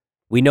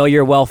 We know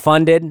you're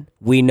well-funded.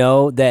 We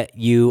know that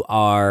you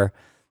are,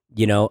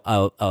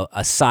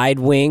 a side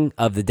wing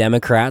of the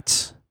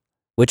Democrats,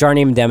 which aren't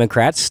even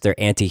Democrats. They're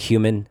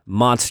anti-human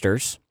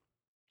monsters.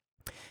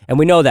 And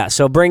we know that.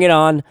 So bring it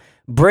on.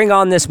 Bring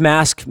on this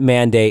mask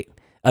mandate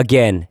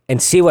again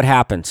and see what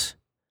happens.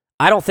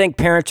 I don't think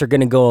parents are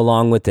going to go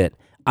along with it.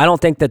 I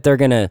don't think that they're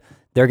going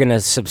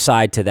to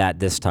subside to that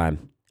this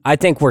time. I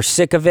think we're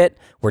sick of it.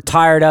 We're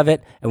tired of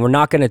it, and we're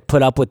not going to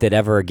put up with it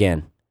ever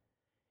again.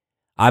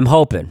 I'm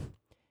hoping.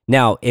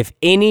 Now, if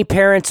any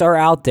parents are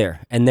out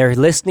there and they're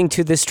listening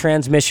to this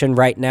transmission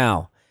right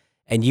now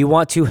and you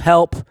want to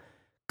help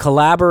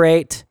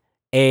collaborate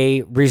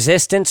a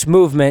resistance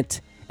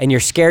movement and you're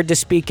scared to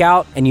speak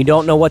out and you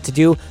don't know what to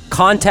do,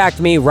 contact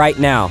me right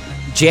now.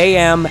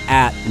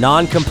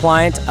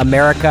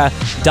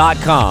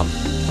 jm@noncompliantamerica.com.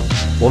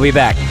 We'll be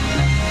back.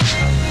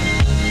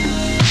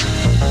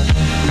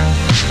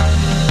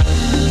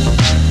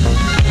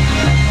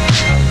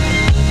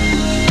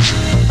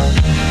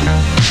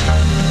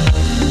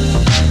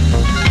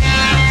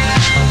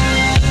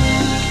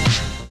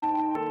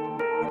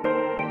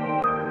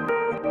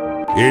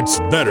 It's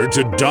better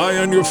to die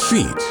on your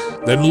feet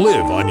than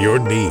live on your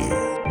knee.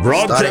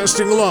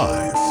 Broadcasting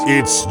live,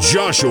 it's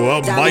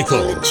Joshua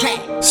Michael.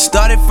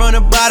 Started from the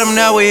bottom,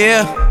 now we're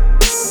here.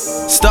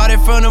 Started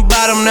from the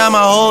bottom, now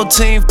my whole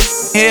team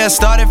here.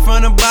 Started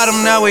from the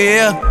bottom, now we're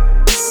here.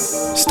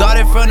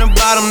 Started from the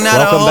bottom, now Welcome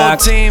the whole back.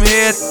 team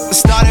here.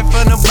 Started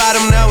from the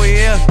bottom, now we're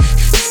here.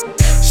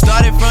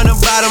 Started from the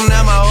bottom,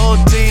 now my whole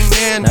team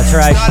here. That's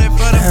right. Started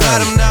from the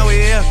bottom, now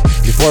we're here.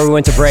 Before we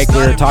went to break, we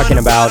were Started from talking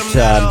the about bottom,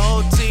 now the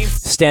whole team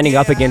standing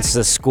up here. against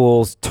the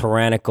school's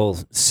tyrannical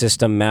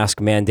system, mask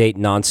mandate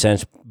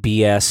nonsense,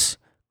 BS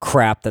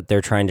crap that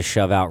they're trying to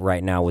shove out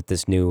right now with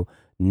this new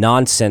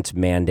nonsense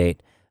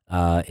mandate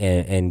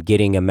and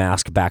getting a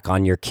mask back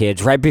on your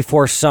kids right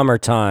before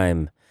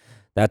summertime.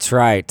 That's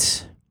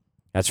right.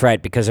 That's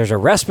right, because there's a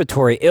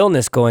respiratory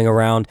illness going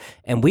around,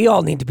 and we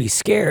all need to be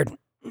scared.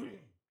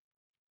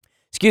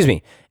 Excuse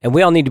me. And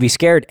we all need to be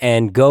scared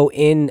and go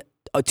in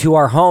to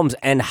our homes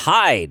and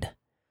hide.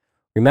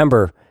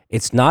 Remember,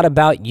 it's not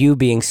about you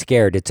being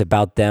scared. It's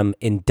about them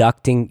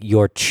inducting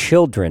your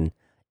children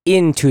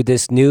into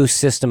this new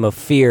system of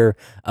fear,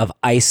 of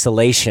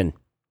isolation.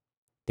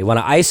 They want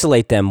to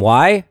isolate them.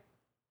 Why?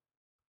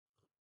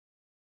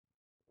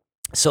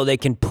 So they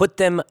can put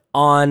them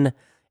on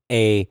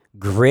a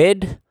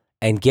grid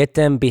and get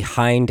them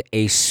behind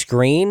a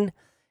screen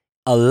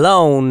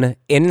alone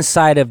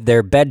inside of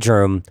their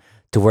bedroom,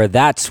 to where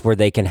that's where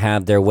they can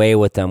have their way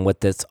with them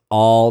with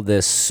all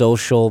this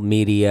social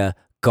media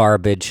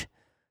garbage,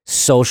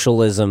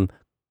 socialism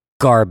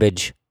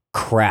garbage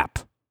crap.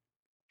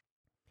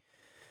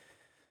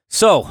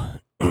 So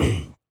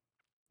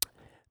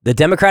the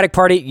Democratic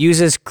Party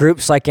uses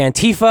groups like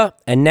Antifa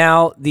and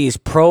now these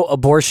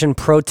pro-abortion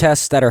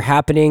protests that are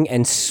happening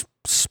and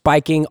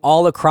spiking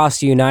all across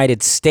the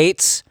United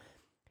States.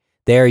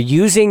 They're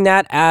using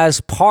that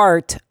as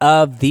part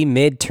of the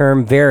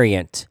midterm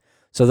variant.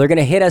 So they're going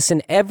to hit us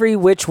in every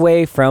which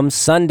way from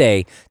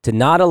Sunday to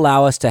not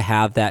allow us to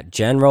have that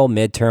general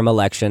midterm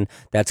election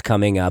that's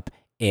coming up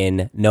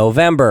in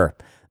November.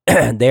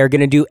 They're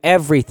going to do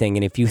everything.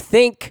 And if you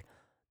think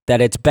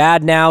that it's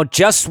bad now,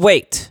 just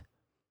wait.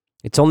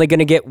 It's only going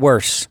to get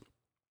worse.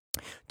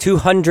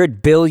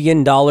 $200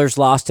 billion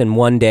lost in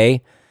one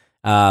day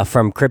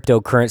from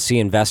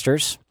cryptocurrency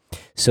investors.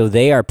 So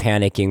they are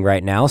panicking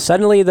right now.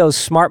 Suddenly, those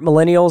smart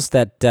millennials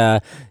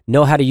that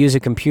know how to use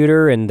a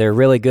computer and they're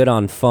really good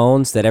on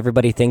phones that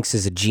everybody thinks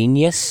is a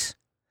genius,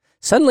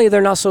 suddenly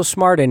they're not so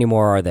smart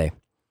anymore, are they?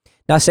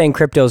 Not saying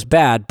crypto's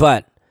bad,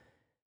 but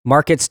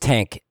markets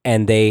tank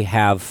and they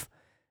have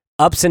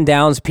ups and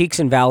downs, peaks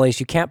and valleys.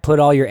 You can't put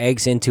all your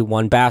eggs into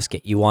one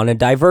basket. You want to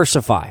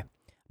diversify. I'm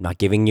not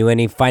giving you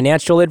any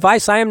financial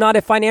advice. I am not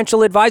a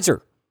financial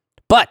advisor,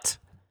 but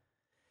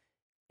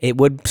it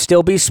would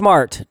still be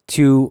smart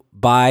to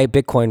buy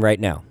Bitcoin right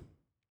now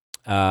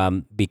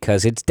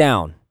because it's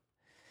down.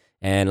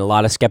 And a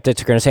lot of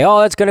skeptics are going to say,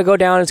 oh, it's going to go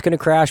down. It's going to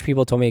crash.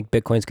 People told me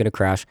Bitcoin's going to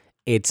crash.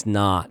 It's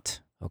not,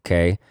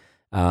 okay?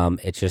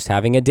 It's just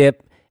having a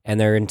dip, and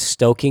they're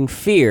stoking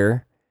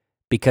fear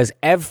because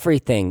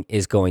everything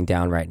is going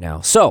down right now.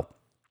 So,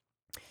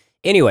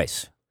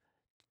 anyways,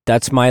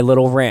 that's my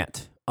little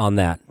rant on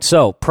that.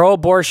 So,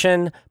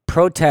 pro-abortion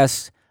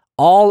protests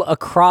all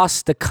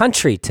across the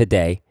country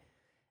today.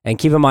 And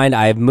keep in mind,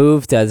 I've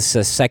moved. This is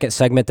a second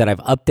segment that I've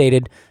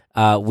updated.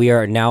 We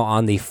are now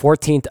on the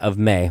 14th of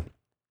May,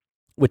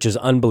 which is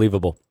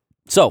unbelievable.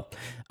 So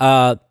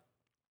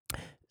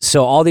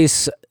all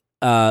these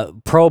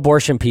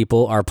pro-abortion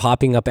people are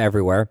popping up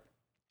everywhere.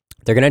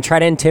 They're going to try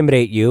to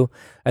intimidate you,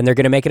 and they're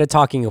going to make it a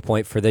talking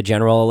point for the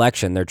general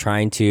election. They're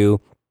trying to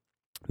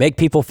make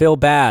people feel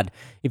bad.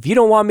 If you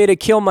don't want me to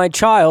kill my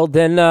child,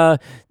 then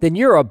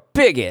you're a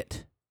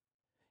bigot.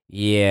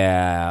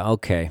 Yeah,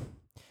 okay.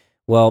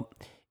 Well,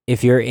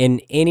 if you're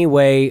in any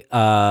way,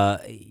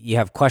 you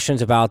have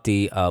questions about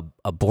the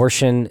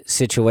abortion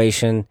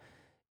situation,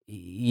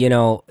 you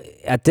know,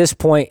 at this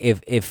point,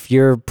 if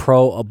you're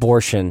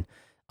pro-abortion,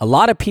 a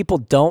lot of people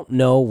don't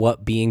know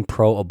what being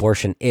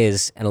pro-abortion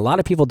is, and a lot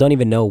of people don't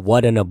even know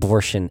what an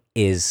abortion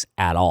is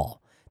at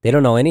all. They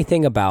don't know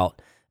anything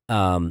about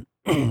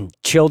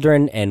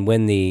children and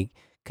when the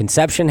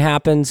conception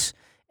happens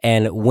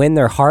and when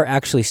their heart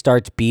actually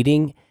starts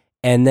beating,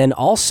 and then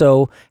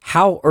also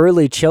how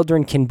early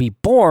children can be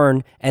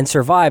born and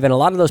survive. And a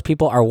lot of those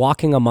people are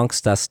walking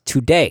amongst us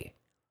today.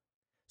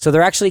 So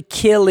they're actually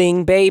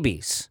killing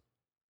babies.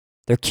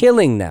 They're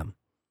killing them.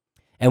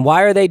 And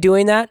why are they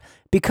doing that?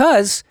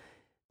 Because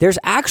there's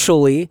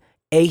actually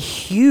a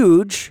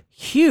huge,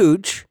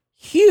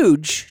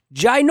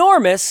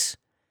 ginormous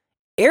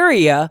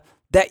area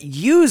that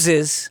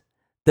uses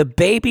the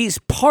baby's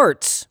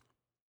parts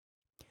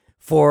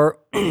for,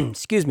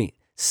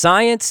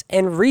 science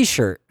and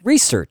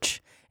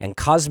research and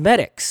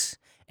cosmetics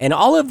and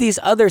all of these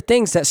other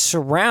things that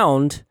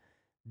surround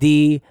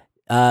the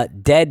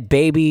dead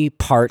baby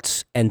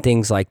parts and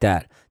things like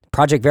that.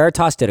 Project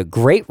Veritas did a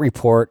great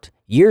report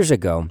years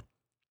ago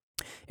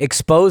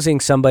exposing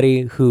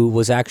somebody who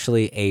was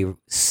actually a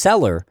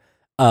seller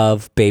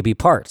of baby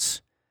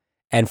parts.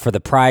 and for the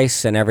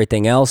price and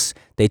everything else,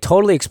 they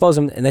totally exposed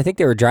them. And I think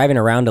they were driving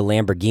around a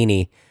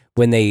Lamborghini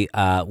when they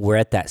were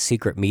at that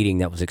secret meeting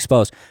that was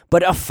exposed.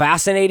 But a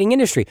fascinating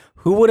industry.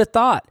 Who would have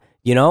thought?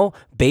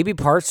 Baby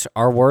parts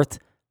are worth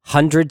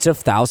hundreds of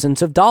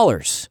thousands of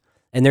dollars.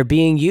 And they're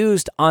being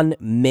used on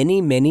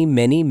many, many,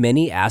 many,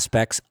 many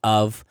aspects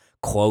of,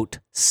 quote,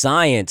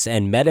 science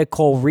and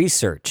medical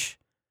research,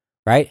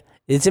 right?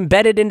 It's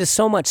embedded into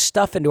so much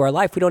stuff into our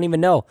life we don't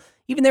even know.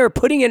 Even they were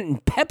putting it in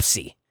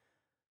Pepsi,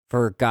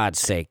 for God's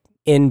sake,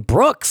 in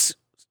Brooks,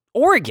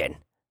 Oregon.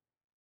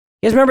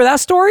 You guys remember that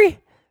story?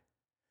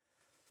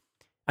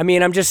 I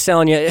mean, I'm just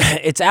telling you,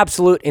 it's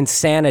absolute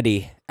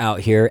insanity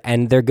out here,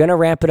 and they're going to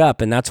ramp it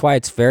up. And that's why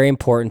it's very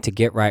important to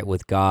get right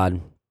with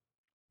God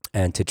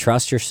and to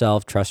trust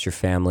yourself, trust your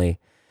family.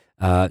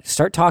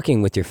 Start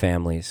talking with your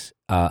families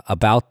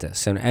about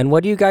this. And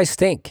what do you guys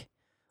think?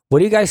 What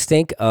do you guys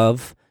think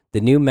of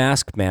the new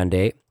mask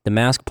mandate, the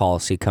mask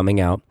policy coming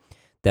out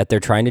that they're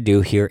trying to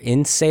do here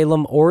in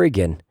Salem,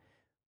 Oregon,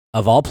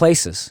 of all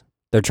places?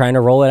 They're trying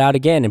to roll it out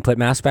again and put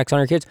mask packs on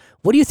our kids.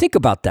 What do you think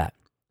about that?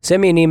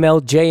 Send me an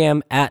email,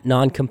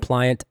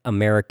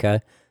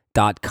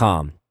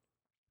 jm@noncompliantamerica.com.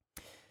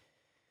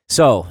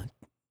 So,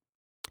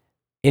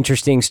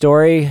 interesting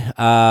story.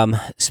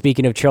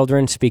 Speaking of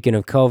children, speaking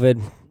of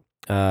COVID,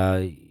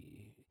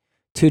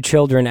 2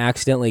 children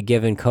accidentally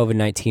given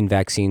COVID-19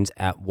 vaccines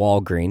at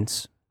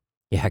Walgreens.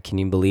 Yeah, can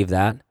you believe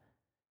that?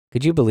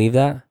 Could you believe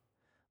that?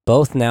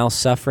 Both now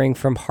suffering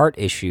from heart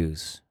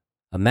issues.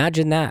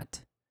 Imagine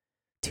that.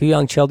 2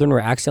 young children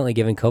were accidentally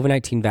given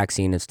COVID-19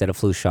 vaccine instead of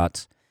flu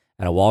shots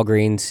at a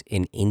Walgreens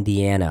in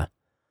Indiana,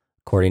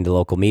 according to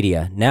local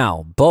media.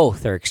 Now,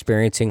 both are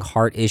experiencing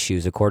heart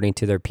issues, according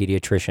to their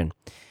pediatrician.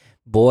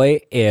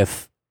 Boy,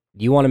 if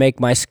you want to make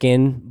my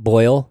skin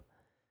boil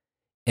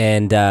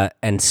and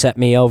set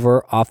me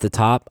over off the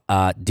top,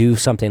 do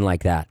something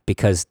like that,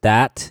 because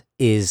that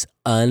is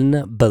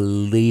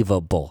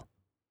unbelievable.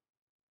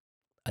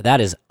 That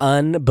is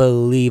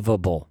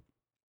unbelievable.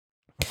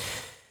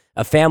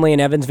 A family in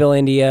Evansville,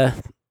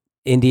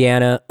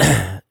 Indiana,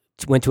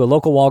 went to a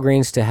local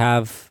Walgreens to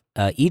have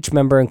each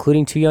member,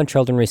 including 2 young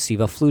children,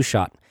 receive a flu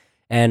shot.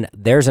 And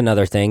there's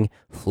another thing,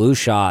 flu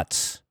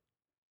shots.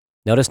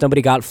 Notice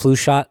nobody got flu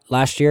shot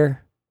last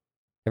year?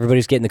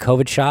 Everybody's getting the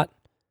COVID shot.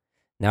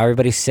 Now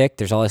everybody's sick.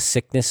 There's all this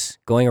sickness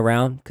going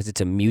around because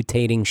it's a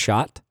mutating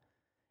shot.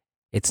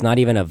 It's not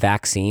even a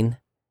vaccine.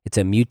 It's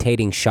a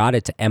mutating shot.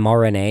 It's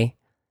mRNA.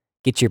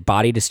 Get your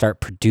body to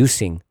start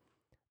producing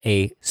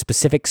a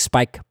specific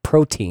spike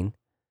protein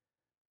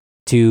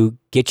to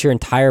get your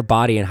entire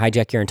body and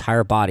hijack your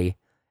entire body.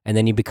 And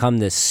then you become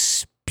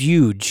this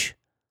spuge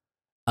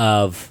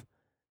of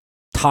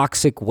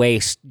toxic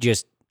waste,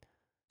 just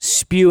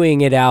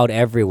spewing it out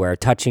everywhere,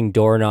 touching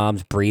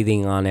doorknobs,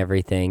 breathing on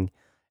everything,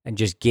 and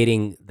just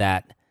getting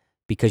that,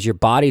 because your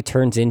body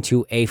turns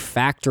into a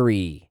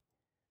factory.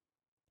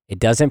 It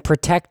doesn't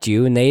protect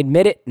you, and they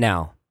admit it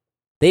now.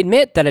 They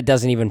admit that it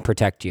doesn't even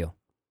protect you.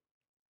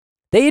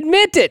 They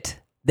admit it.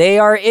 They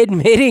are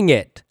admitting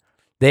it.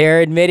 They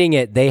are admitting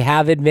it. They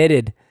have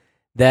admitted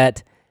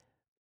that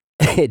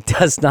it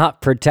does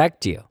not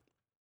protect you.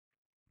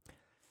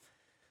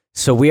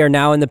 So we are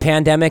now in the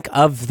pandemic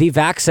of the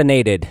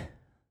vaccinated.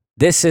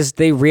 This is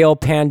the real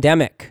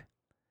pandemic.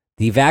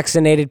 The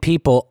vaccinated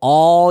people,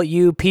 all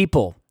you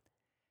people.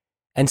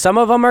 And some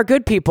of them are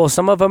good people.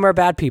 Some of them are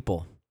bad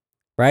people,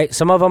 right?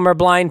 Some of them are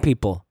blind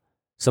people.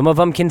 Some of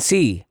them can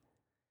see.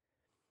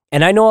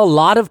 And I know a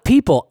lot of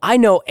people. I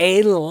know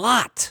a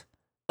lot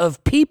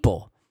of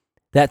people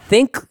that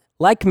think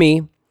like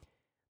me,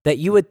 that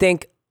you would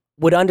think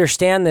would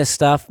understand this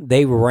stuff.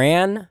 They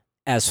ran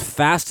as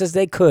fast as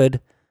they could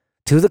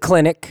to the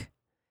clinic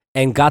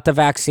and got the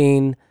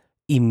vaccine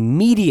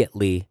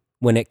immediately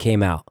when it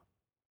came out.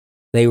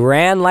 They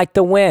ran like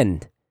the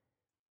wind.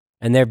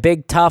 And they're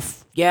big,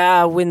 tough,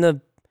 yeah, when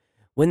the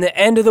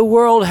end of the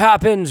world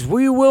happens,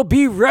 we will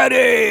be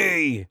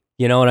ready.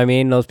 You know what I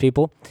mean? Those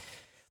people.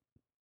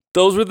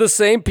 Those were the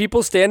same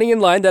people standing in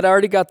line that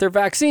already got their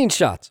vaccine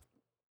shots.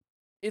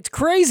 It's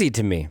crazy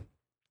to me.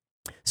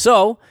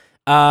 So,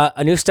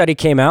 a new study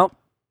came out.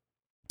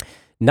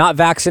 Not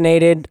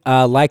vaccinated,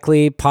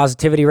 likely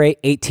positivity rate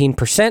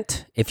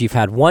 18%. If you've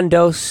had 1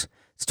 dose,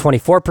 it's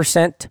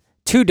 24%.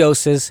 2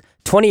 doses,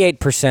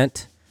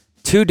 28%.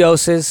 2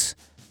 doses,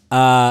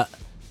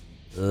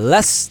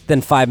 less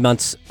than 5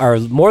 months or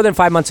more than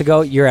 5 months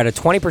ago, you're at a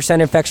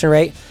 20% infection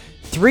rate.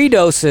 3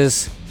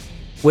 doses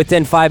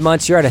within 5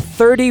 months, you're at a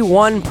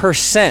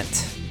 31%.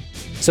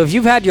 So if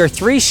you've had your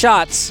 3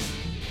 shots,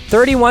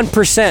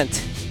 31%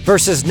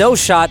 versus no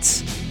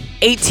shots,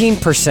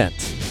 18%.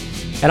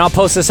 And I'll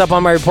post this up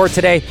on my report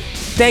today.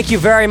 Thank you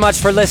very much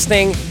for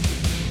listening.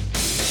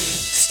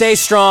 Stay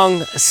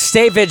strong,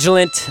 stay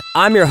vigilant.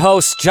 I'm your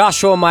host,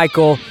 Joshua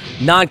Michael,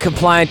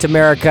 Non-Compliant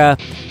America.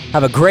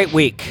 Have a great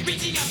week.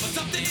 Reaching out for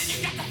something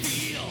you got to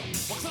feel.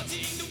 While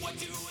clutching to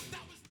what you